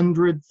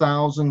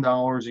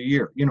 $100,000 a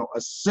year, a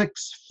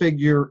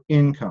 6-figure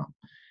income.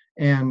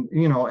 And,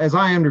 as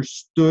I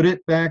understood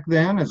it back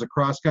then as a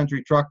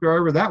cross-country truck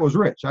driver, that was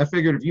rich. I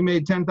figured if you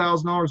made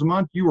 $10,000 a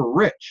month, you were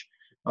rich.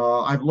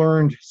 I've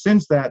learned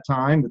since that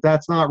time that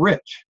that's not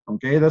rich.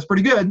 Okay, that's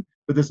pretty good,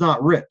 but it's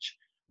not rich.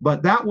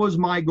 But that was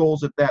my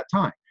goals at that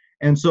time.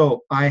 And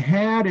so I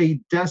had a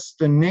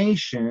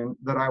destination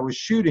that I was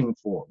shooting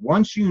for.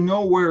 Once you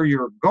know where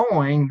you're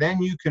going,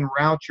 then you can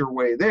route your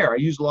way there. I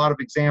use a lot of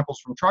examples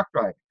from truck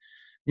driving.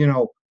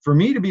 For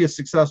me to be a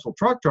successful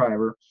truck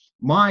driver,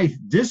 my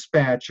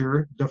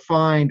dispatcher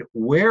defined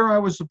where I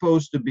was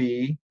supposed to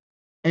be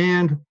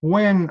and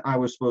when I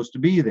was supposed to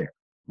be there.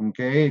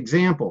 Okay,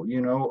 example,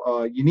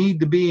 you need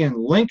to be in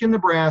Lincoln,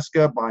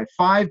 Nebraska by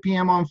 5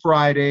 p.m. on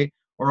Friday,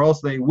 or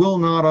else they will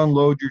not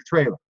unload your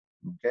trailer.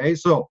 Okay,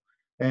 so,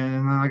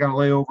 and then I got to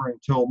lay over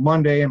until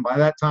Monday, and by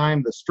that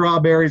time, the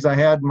strawberries I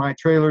had in my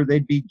trailer,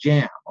 they'd be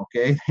jam.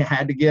 Okay, I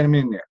had to get them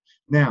in there.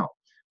 Now,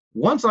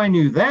 once I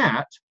knew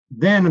that,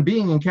 then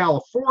being in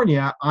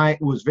California,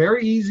 it was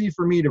very easy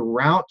for me to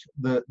route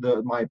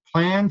my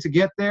plan to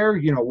get there,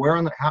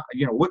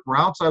 what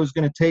routes I was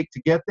going to take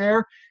to get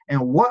there,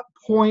 and what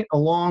point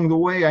along the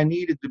way I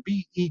needed to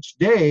be each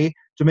day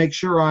to make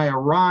sure I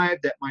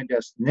arrived at my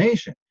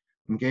destination.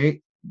 Okay,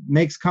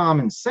 makes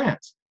common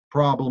sense.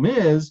 Problem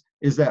is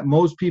that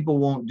most people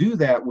won't do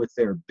that with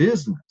their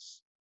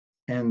business.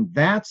 And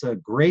that's a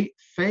great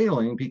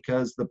failing,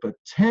 because the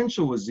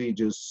potential with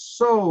Zija is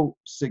so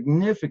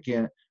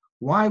significant.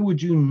 Why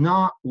would you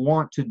not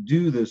want to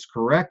do this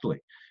correctly?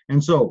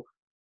 And so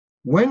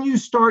when you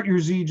start your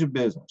Zija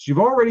business, you've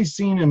already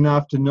seen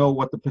enough to know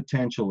what the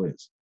potential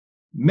is.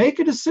 Make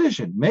a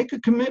decision, make a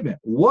commitment.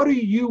 What do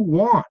you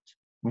want?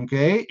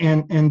 Okay,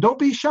 and don't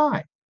be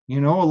shy. A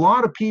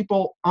lot of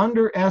people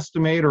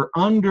underestimate or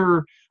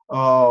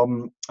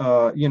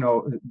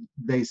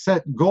they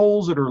set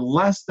goals that are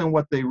less than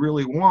what they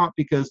really want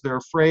because they're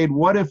afraid,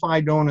 what if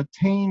I don't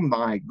attain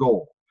my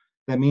goal?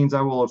 That means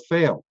I will have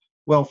failed.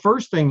 Well,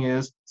 first thing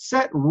is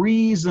set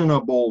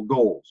reasonable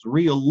goals,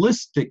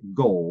 realistic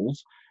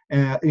goals,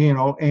 and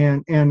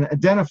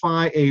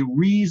identify a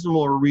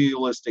reasonable or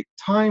realistic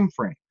time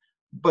frame.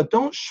 But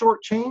don't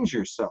shortchange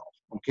yourself.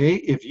 Okay,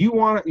 if you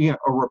want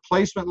a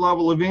replacement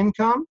level of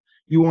income,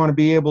 you want to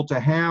be able to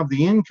have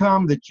the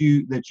income that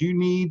you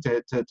need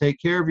to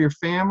take care of your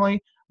family,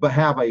 but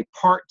have a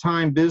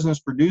part-time business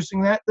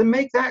producing that, then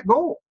make that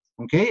goal.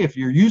 Okay, if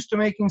you're used to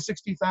making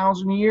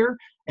 $60,000 a year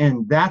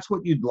and that's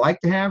what you'd like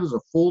to have as a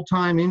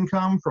full-time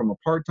income from a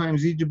part-time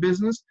Zija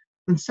business,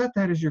 then set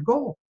that as your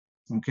goal.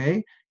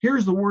 Okay,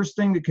 here's the worst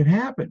thing that could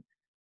happen.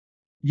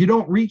 You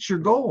don't reach your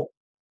goal.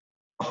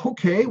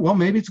 Okay, well,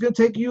 maybe it's going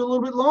to take you a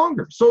little bit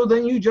longer. So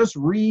then you just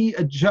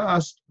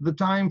readjust the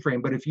time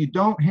frame. But if you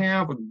don't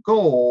have a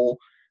goal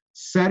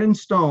set in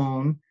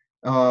stone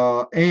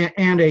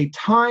and a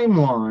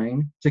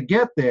timeline to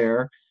get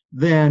there,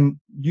 then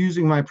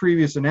using my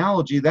previous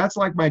analogy, that's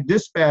like my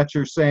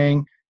dispatcher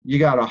saying, you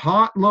got a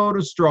hot load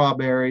of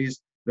strawberries.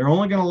 They're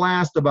only going to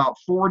last about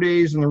 4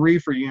 days in the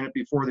reefer unit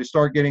before they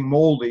start getting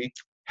moldy.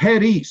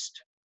 Head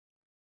east.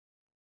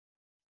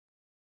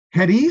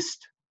 Head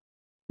east?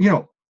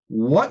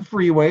 What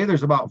freeway?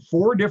 There's about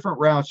 4 different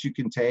routes you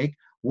can take.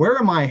 Where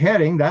am I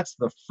heading? That's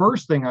the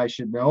first thing I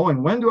should know.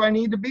 And when do I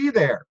need to be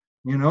there?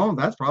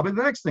 That's probably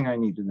the next thing I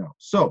need to know.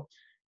 So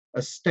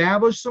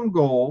establish some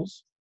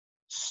goals,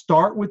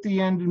 start with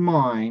the end in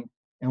mind.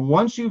 And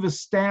once you've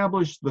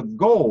established the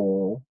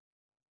goal,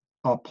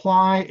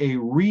 apply a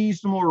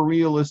reasonable or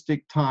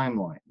realistic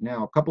timeline.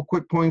 Now, a couple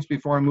quick points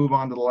before I move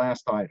on to the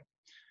last item.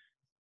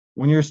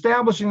 When you're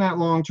establishing that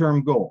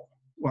long-term goal,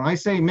 when I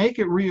say make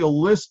it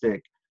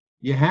realistic,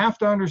 you have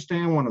to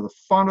understand one of the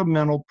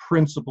fundamental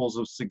principles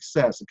of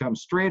success. It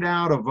comes straight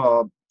out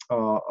of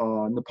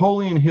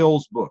Napoleon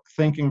Hill's book,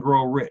 Think and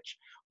Grow Rich.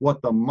 What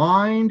the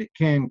mind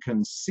can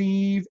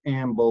conceive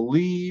and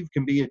believe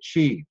can be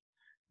achieved.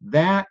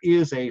 That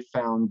is a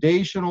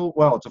foundational,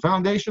 it's a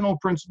foundational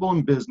principle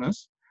in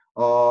business.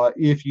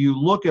 If you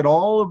look at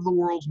all of the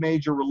world's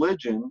major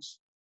religions,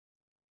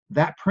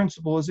 that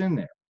principle is in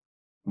there.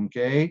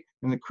 Okay,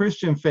 in the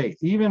Christian faith,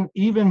 even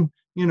the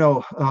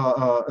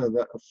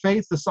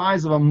faith the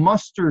size of a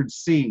mustard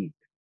seed,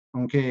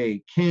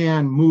 okay,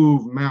 can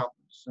move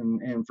mountains.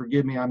 And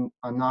forgive me, I'm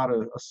not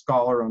a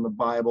scholar on the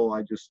Bible.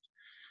 I just,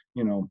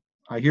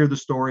 I hear the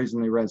stories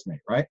and they resonate,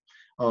 right?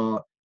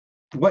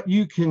 What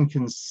you can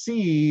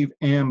conceive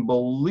and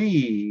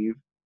believe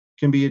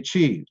can be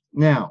achieved.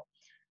 Now,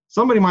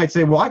 somebody might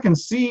say, well, I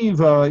conceive,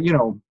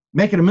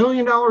 making $1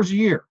 million a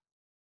year.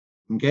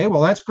 Okay,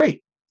 well, that's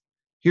great.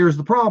 Here's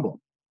the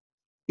problem.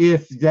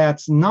 If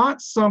that's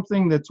not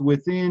something that's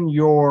within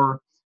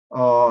your,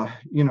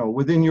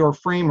 within your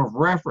frame of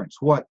reference,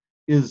 what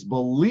is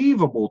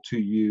believable to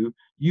you,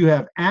 you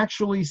have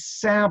actually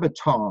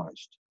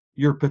sabotaged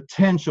your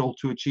potential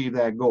to achieve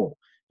that goal.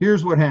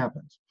 Here's what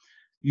happens.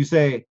 You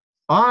say,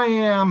 I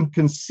am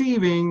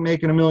conceiving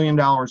making $1 million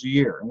a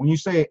year. And when you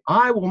say,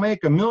 I will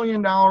make $1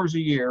 million a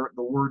year,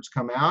 the words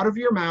come out of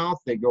your mouth,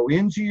 they go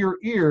into your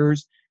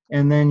ears,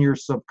 and then your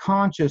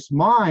subconscious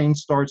mind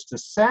starts to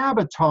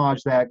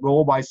sabotage that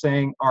goal by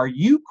saying, are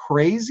you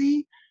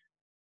crazy?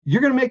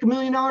 You're going to make $1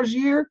 million a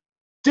year?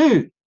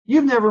 Dude,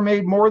 you've never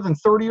made more than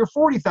 $30,000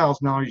 or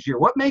 $40,000 a year.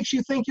 What makes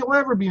you think you'll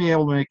ever be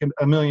able to make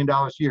 $1 million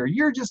a year?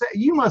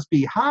 You must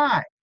be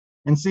high.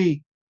 And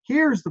see,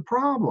 here's the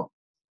problem,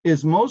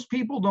 is most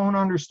people don't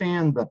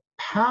understand the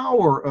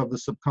power of the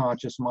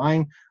subconscious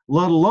mind,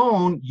 let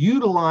alone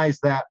utilize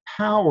that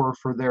power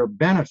for their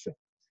benefit.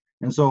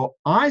 And so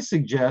I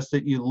suggest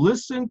that you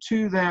listen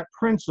to that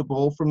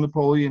principle from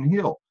Napoleon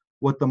Hill.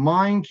 What the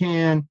mind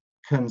can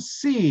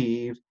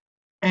conceive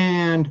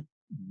and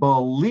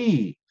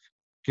believe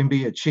can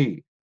be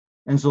achieved.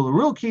 And so the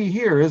real key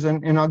here is,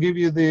 and I'll give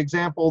you the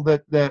example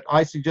that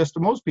I suggest to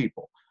most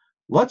people.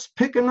 Let's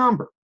pick a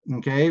number,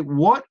 okay?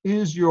 What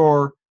is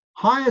your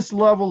highest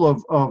level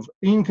of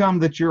income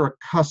that you're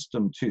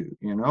accustomed to?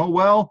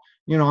 Well,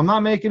 I'm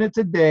not making it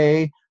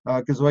today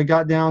because I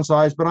got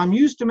downsized, but I'm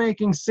used to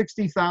making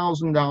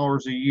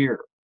 $60,000 a year.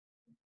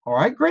 All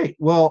right, great.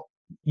 Well,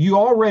 you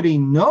already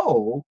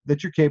know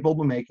that you're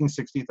capable of making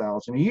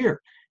 $60,000 a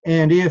year.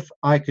 And if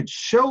I could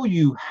show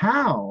you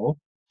how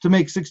to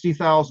make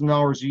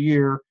 $60,000 a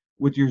year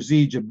with your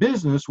Zija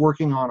business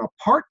working on a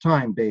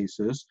part-time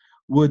basis,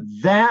 would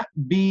that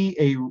be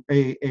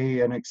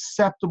an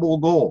acceptable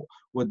goal?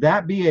 Would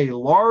that be a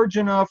large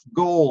enough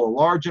goal, a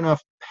large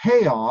enough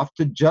payoff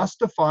to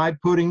justify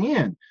putting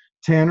in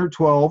 10 or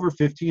 12 or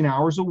 15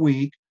 hours a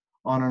week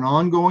on an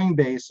ongoing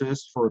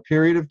basis for a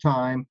period of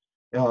time,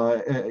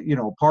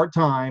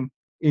 part-time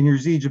in your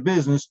Zija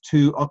business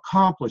to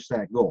accomplish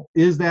that goal?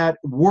 Is that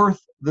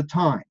worth the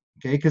time?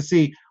 Okay, because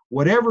see,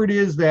 whatever it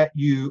is that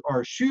you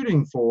are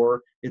shooting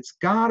for, it's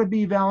got to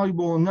be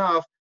valuable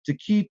enough to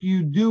keep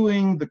you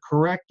doing the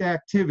correct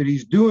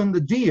activities, doing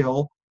the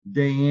deal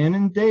day in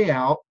and day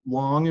out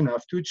long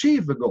enough to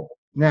achieve the goal.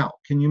 Now,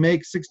 can you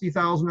make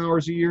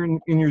 $60,000 a year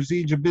in your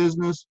Zija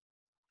business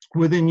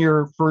within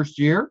your first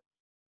year?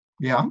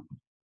 Yeah,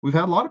 we've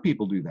had a lot of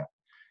people do that.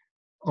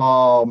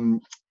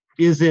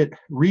 Is it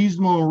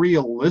reasonable and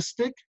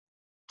realistic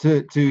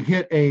to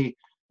hit a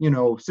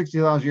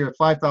 $60,000 a year at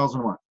 $5,000 a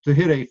month, to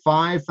hit a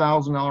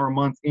 $5,000 a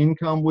month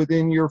income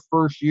within your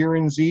first year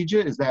in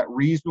Zija? Is that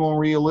reasonable and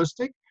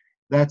realistic?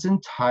 That's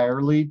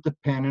entirely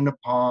dependent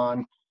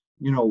upon,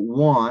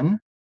 one,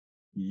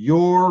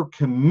 your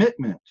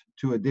commitment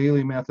to a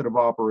daily method of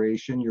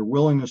operation, your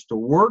willingness to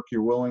work,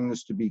 your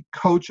willingness to be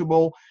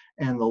coachable,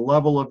 and the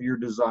level of your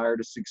desire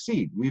to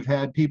succeed. We've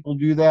had people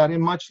do that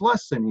in much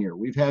less than a year.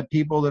 We've had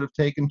people that have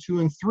taken 2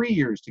 and 3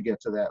 years to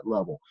get to that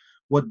level.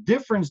 What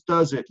difference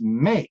does it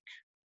make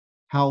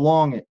how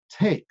long it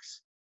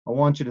takes? I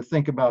want you to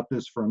think about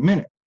this for a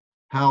minute.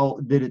 How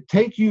did it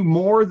take you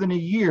more than a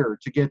year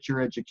to get your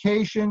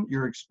education,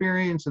 your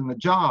experience, and the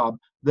job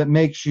that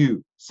makes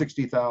you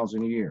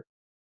 $60,000 a year?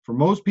 For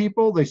most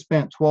people, they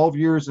spent 12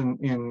 years in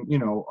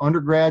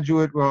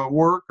undergraduate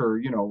work, or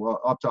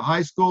up to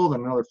high school,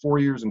 then another 4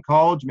 years in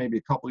college, maybe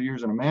a couple of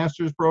years in a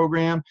master's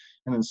program,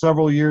 and then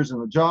several years in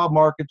the job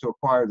market to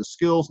acquire the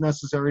skills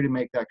necessary to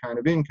make that kind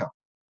of income.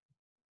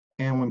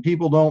 And when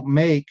people don't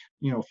make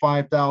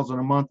 $5,000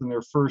 a month in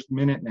their first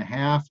minute and a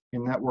half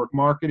in network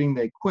marketing,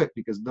 they quit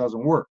because it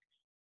doesn't work.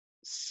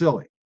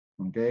 Silly.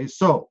 Okay,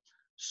 so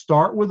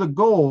start with a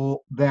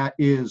goal that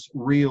is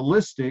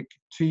realistic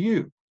to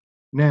you.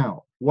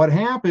 Now, what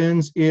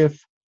happens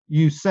if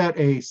you set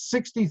a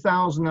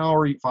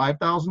 $60,000,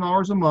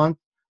 $5,000 a month?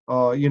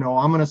 I'm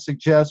going to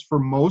suggest for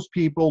most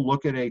people,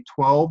 look at a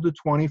 12 to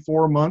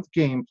 24 month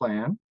game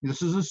plan.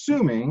 This is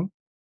assuming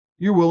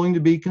you're willing to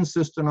be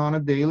consistent on a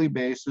daily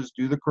basis,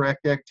 do the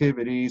correct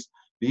activities,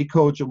 be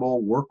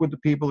coachable, work with the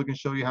people that can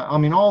show you how.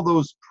 All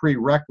those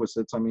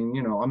prerequisites.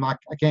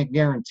 I can't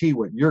guarantee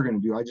what you're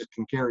going to do. I just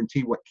can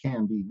guarantee what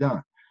can be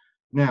done.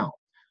 Now,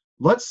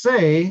 let's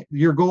say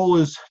your goal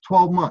is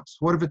 12 months.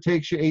 What if it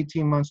takes you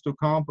 18 months to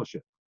accomplish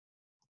it?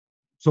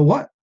 So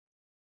what?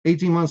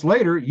 18 months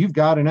later, you've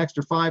got an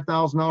extra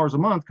 $5,000 a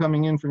month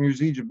coming in from your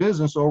Zija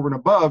business over and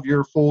above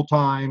your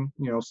full-time,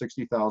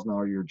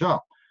 $60,000 a year job.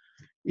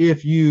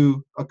 If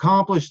you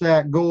accomplish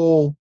that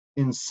goal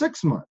in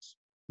 6 months,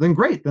 then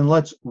great. Then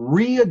let's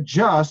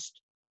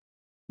readjust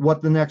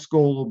what the next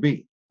goal will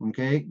be.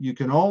 Okay, you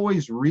can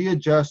always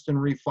readjust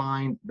and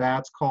refine.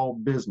 That's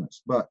called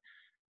business. But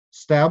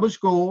establish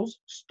goals,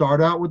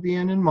 start out with the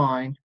end in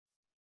mind,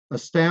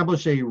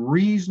 establish a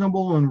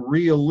reasonable and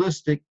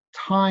realistic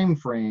time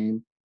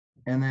frame,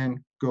 and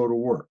then go to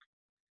work.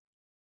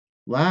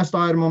 Last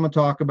item I'm going to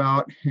talk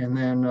about, and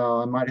then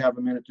I might have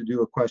a minute to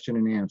do a question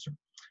and answer.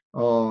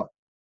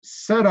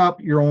 Set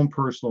up your own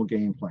personal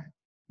game plan.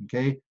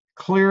 Okay,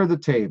 clear the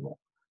table.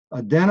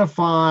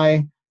 Identify,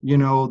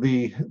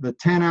 the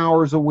 10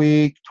 hours a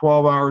week,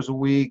 12 hours a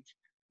week,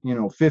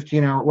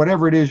 15 hour,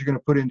 whatever it is you're going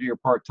to put into your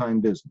part-time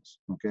business.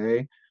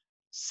 Okay.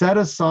 Set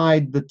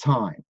aside the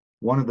time.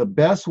 One of the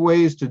best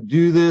ways to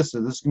do this,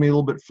 and this is going to be a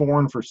little bit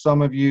foreign for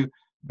some of you,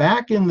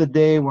 back in the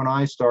day when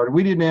I started,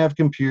 we didn't have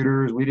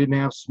computers, we didn't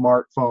have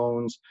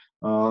smartphones,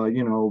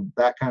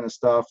 that kind of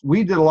stuff.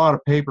 We did a lot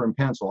of paper and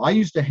pencil. I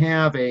used to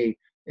have an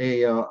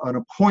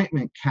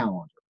appointment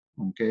calendar,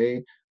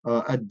 okay,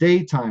 a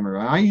day timer.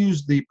 I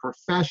used the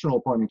professional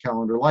appointment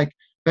calendar, like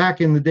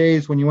back in the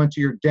days when you went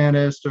to your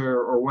dentist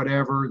or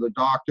whatever, the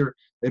doctor,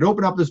 they'd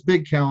open up this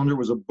big calendar, it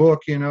was a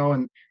book,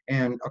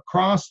 and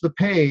across the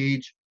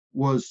page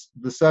was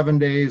the 7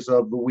 days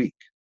of the week.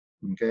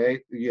 Okay,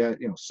 yeah,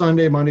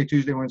 Sunday, Monday,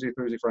 Tuesday, Wednesday,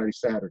 Thursday, Friday,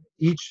 Saturday.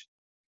 Each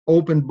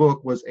open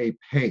book was a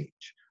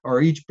page,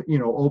 or each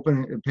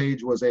open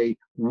page was a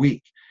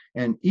week,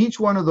 and each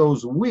one of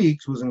those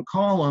weeks was in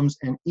columns,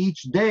 and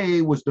each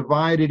day was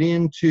divided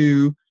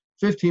into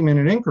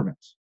 15-minute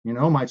increments.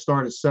 Might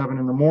start at 7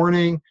 in the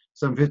morning,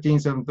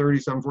 7:15,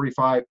 7:30,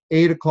 7:45,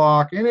 8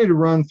 o'clock, and it'd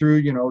run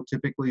through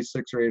typically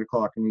 6 or 8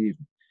 o'clock in the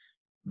evening.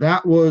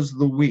 That was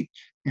the week.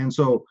 And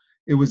so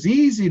it was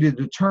easy to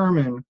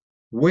determine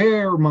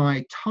where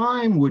my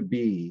time would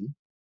be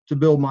to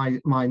build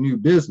my new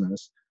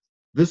business.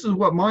 This is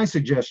what my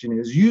suggestion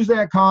is. Use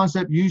that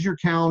concept, use your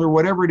calendar,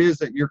 whatever it is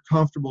that you're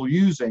comfortable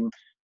using,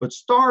 but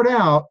start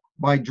out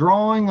by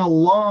drawing a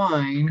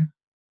line,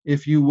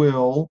 if you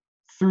will,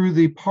 through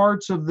the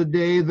parts of the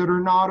day that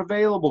are not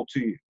available to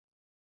you.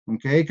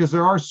 Okay, because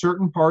there are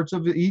certain parts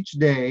of each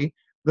day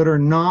that are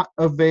not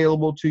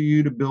available to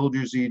you to build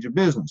your Zija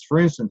business. For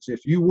instance,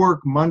 if you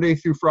work Monday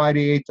through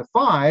Friday 8 to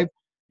 5,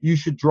 you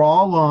should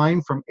draw a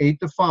line from 8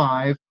 to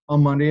 5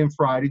 on Monday and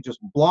Friday. Just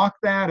block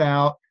that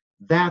out.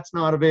 That's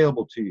not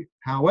available to you.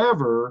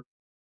 However,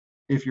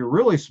 if you're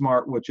really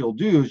smart, what you'll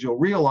do is you'll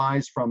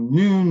realize from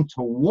noon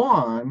to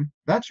 1,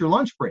 that's your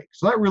lunch break.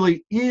 So that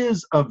really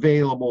is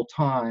available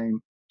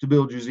time to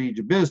build your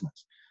Zija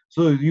business.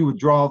 So you would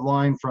draw the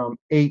line from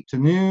 8 to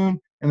noon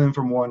and then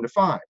from 1 to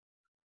 5.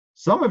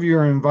 Some of you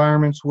are in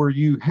environments where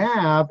you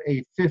have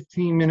a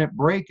 15-minute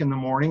break in the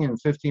morning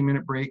and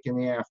 15-minute break in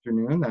the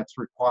afternoon. That's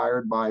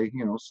required by,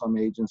 some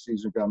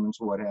agencies or governments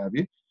or what have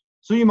you.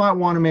 So you might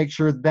want to make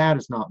sure that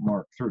is not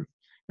marked through.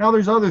 Now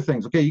there's other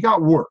things. Okay, you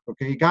got work.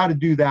 Okay, you got to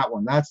do that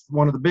one. That's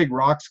one of the big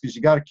rocks because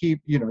you got to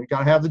keep, you got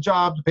to have the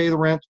job to pay the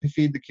rent, to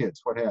feed the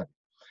kids, what have you.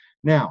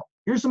 Now,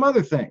 here's some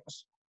other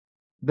things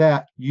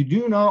that you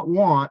do not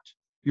want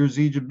your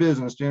Zija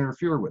business to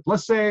interfere with.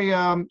 Let's say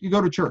you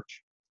go to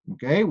church.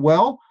 Okay,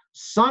 well,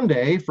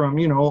 Sunday from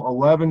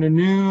 11 to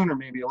noon or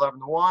maybe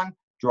 11 to 1,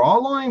 draw a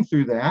line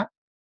through that.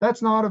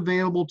 That's not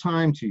available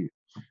time to you.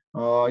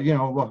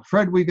 Well,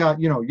 Fred, we got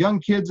young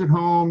kids at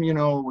home, we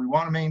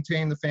want to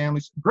maintain the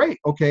families. Great.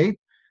 Okay,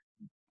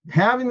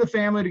 having the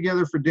family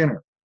together for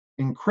dinner,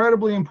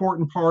 incredibly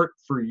important part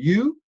for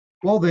you.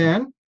 Well,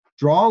 then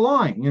draw a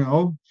line,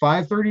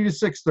 5:30 to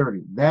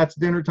 6:30. That's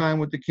dinner time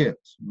with the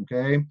kids.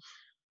 Okay,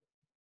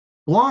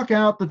 block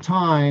out the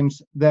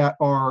times that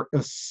are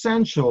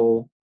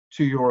essential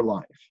to your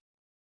life.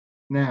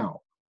 Now,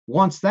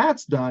 once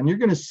that's done, you're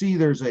going to see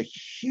there's a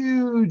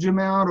huge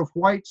amount of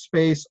white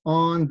space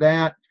on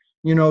that,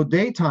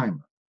 day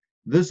timer.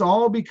 This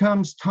all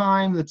becomes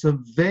time that's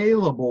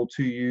available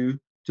to you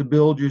to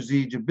build your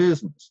Zija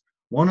business.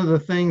 One of the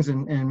things,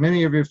 and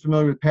many of you are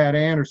familiar with Pat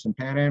Anderson.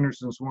 Pat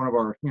Anderson's one of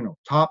our,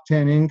 top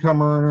 10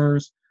 income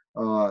earners.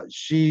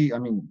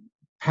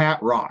 Pat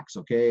rocks,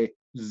 okay?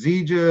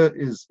 Zija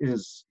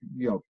is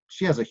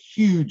she has a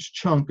huge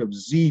chunk of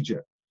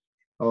Zija.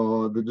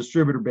 The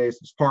distributor base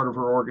is part of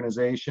her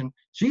organization.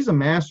 She's a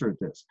master at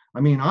this.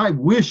 I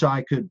wish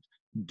I could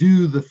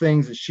do the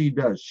things that she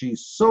does.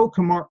 She's so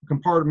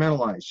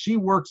compartmentalized. She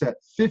works at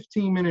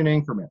 15-minute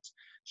increments.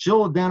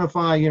 She'll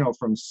identify,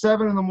 from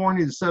 7 in the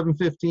morning to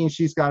 7:15,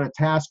 she's got a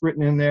task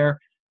written in there.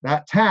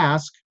 That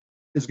task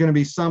is going to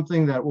be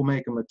something that will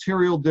make a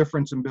material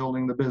difference in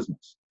building the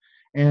business.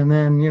 And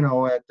then,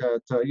 at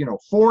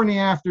 4 in the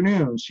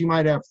afternoon, she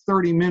might have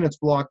 30 minutes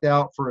blocked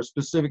out for a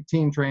specific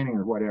team training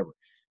or whatever.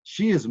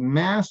 She has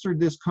mastered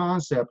this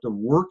concept of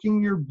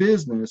working your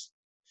business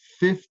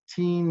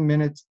 15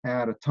 minutes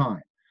at a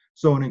time.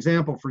 So an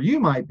example for you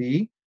might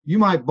be, you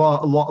might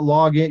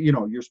log in,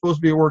 you're supposed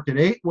to be at work at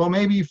 8. Well,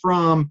 maybe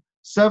from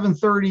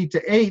 7:30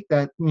 to 8,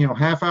 that,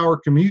 half-hour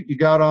commute you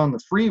got on the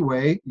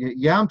freeway.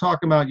 Yeah, I'm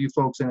talking about you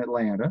folks in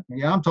Atlanta.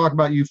 Yeah, I'm talking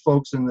about you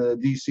folks in the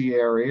DC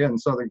area and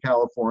Southern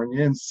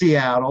California and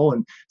Seattle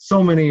and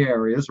so many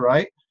areas,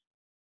 right?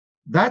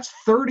 That's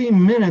 30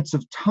 minutes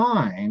of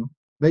time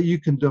that you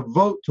can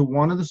devote to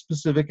one of the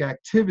specific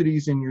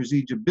activities in your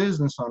Zija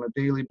business on a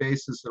daily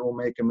basis that will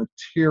make a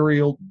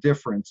material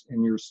difference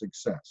in your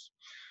success.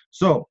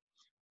 So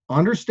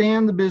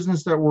understand the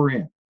business that we're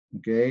in,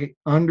 okay?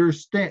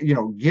 Understand,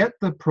 get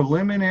the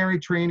preliminary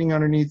training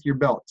underneath your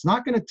belt. It's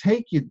not going to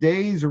take you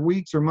days or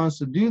weeks or months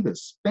to do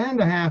this. Spend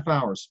a half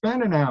hour,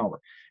 spend an hour,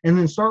 and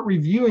then start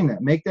reviewing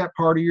that. Make that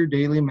part of your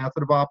daily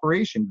method of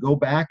operation. Go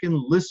back and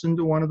listen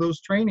to one of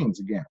those trainings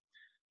again.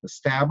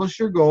 Establish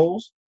your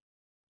goals.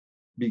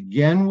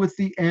 Begin with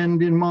the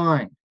end in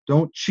mind.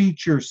 Don't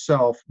cheat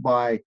yourself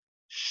by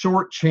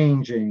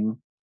shortchanging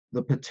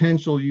the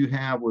potential you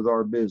have with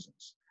our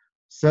business.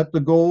 Set the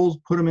goals,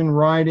 put them in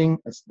writing,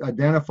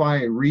 identify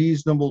a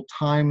reasonable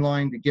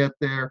timeline to get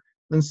there,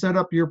 then set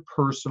up your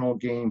personal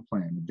game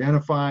plan.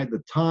 Identify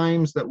the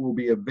times that will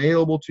be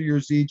available to your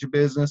Zija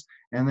business,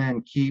 and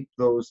then keep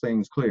those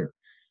things clear.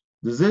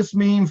 Does this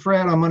mean,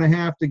 Fred, I'm going to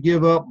have to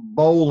give up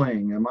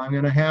bowling? Am I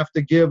going to have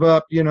to give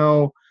up,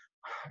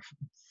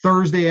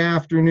 Thursday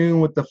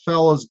afternoon with the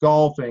fellas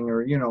golfing,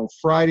 or,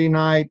 Friday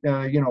night,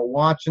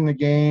 watching the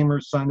game,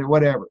 or Sunday,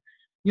 whatever?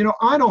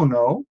 I don't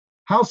know.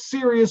 How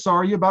serious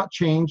are you about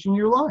changing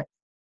your life?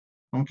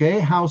 Okay,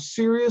 how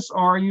serious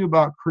are you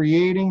about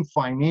creating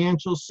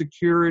financial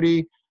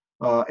security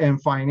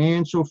and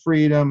financial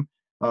freedom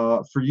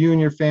for you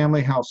and your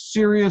family? How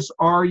serious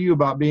are you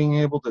about being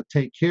able to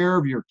take care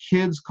of your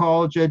kids'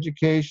 college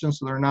education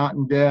so they're not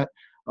in debt?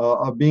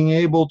 Of being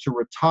able to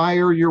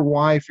retire your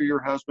wife or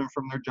your husband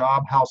from their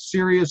job? How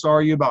serious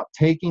are you about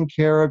taking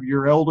care of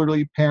your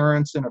elderly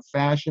parents in a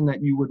fashion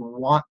that you would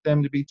want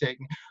them to be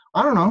taken?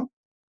 I don't know.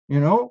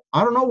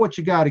 I don't know what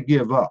you got to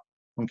give up.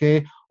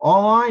 Okay.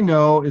 All I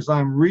know is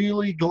I'm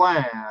really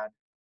glad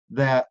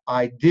that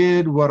I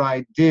did what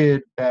I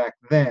did back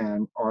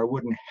then, or I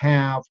wouldn't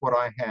have what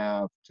I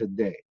have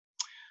today.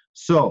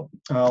 So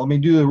let me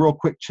do a real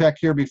quick check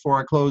here before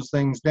I close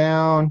things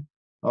down.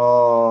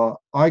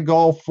 I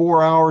golf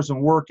 4 hours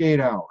and work 8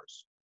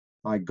 hours.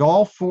 I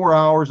golf 4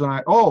 hours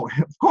and of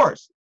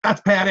course,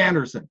 that's Pat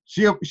Anderson.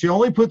 She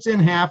only puts in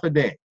half a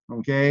day.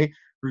 Okay.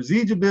 Her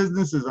Zija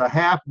business is a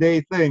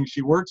half-day thing.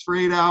 She works for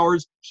 8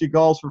 hours. She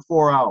golfs for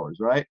 4 hours,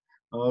 right?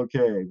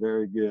 Okay,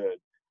 very good.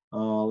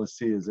 Let's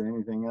see, is there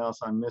anything else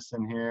I'm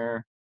missing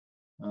here?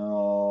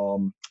 I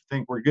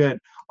think we're good.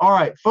 All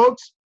right,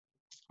 folks,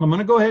 I'm going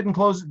to go ahead and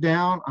close it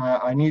down.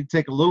 I need to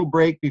take a little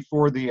break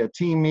before the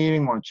team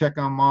meeting. Want to check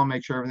on Mom,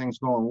 make sure everything's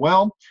going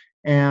well.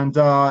 And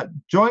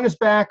join us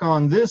back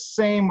on this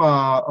same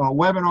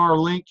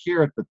webinar link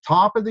here at the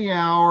top of the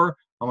hour.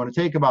 I'm going to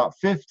take about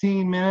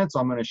 15 minutes.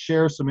 I'm going to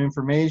share some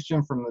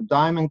information from the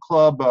Diamond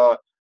Club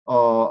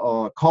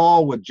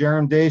call with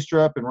Jerem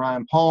Daystrup and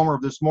Ryan Palmer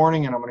this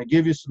morning, and I'm going to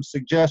give you some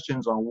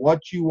suggestions on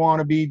what you want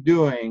to be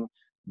doing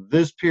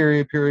this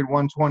period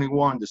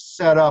 121, to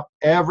set up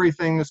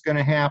everything that's going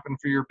to happen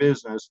for your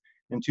business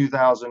in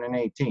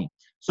 2018.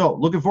 So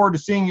looking forward to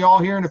seeing you all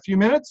here in a few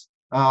minutes.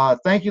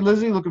 Thank you,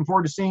 Lizzie. Looking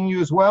forward to seeing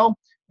you as well.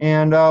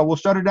 And we'll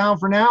shut it down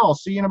for now. I'll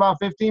see you in about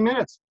 15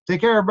 minutes.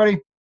 Take care,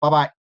 everybody.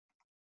 Bye-bye.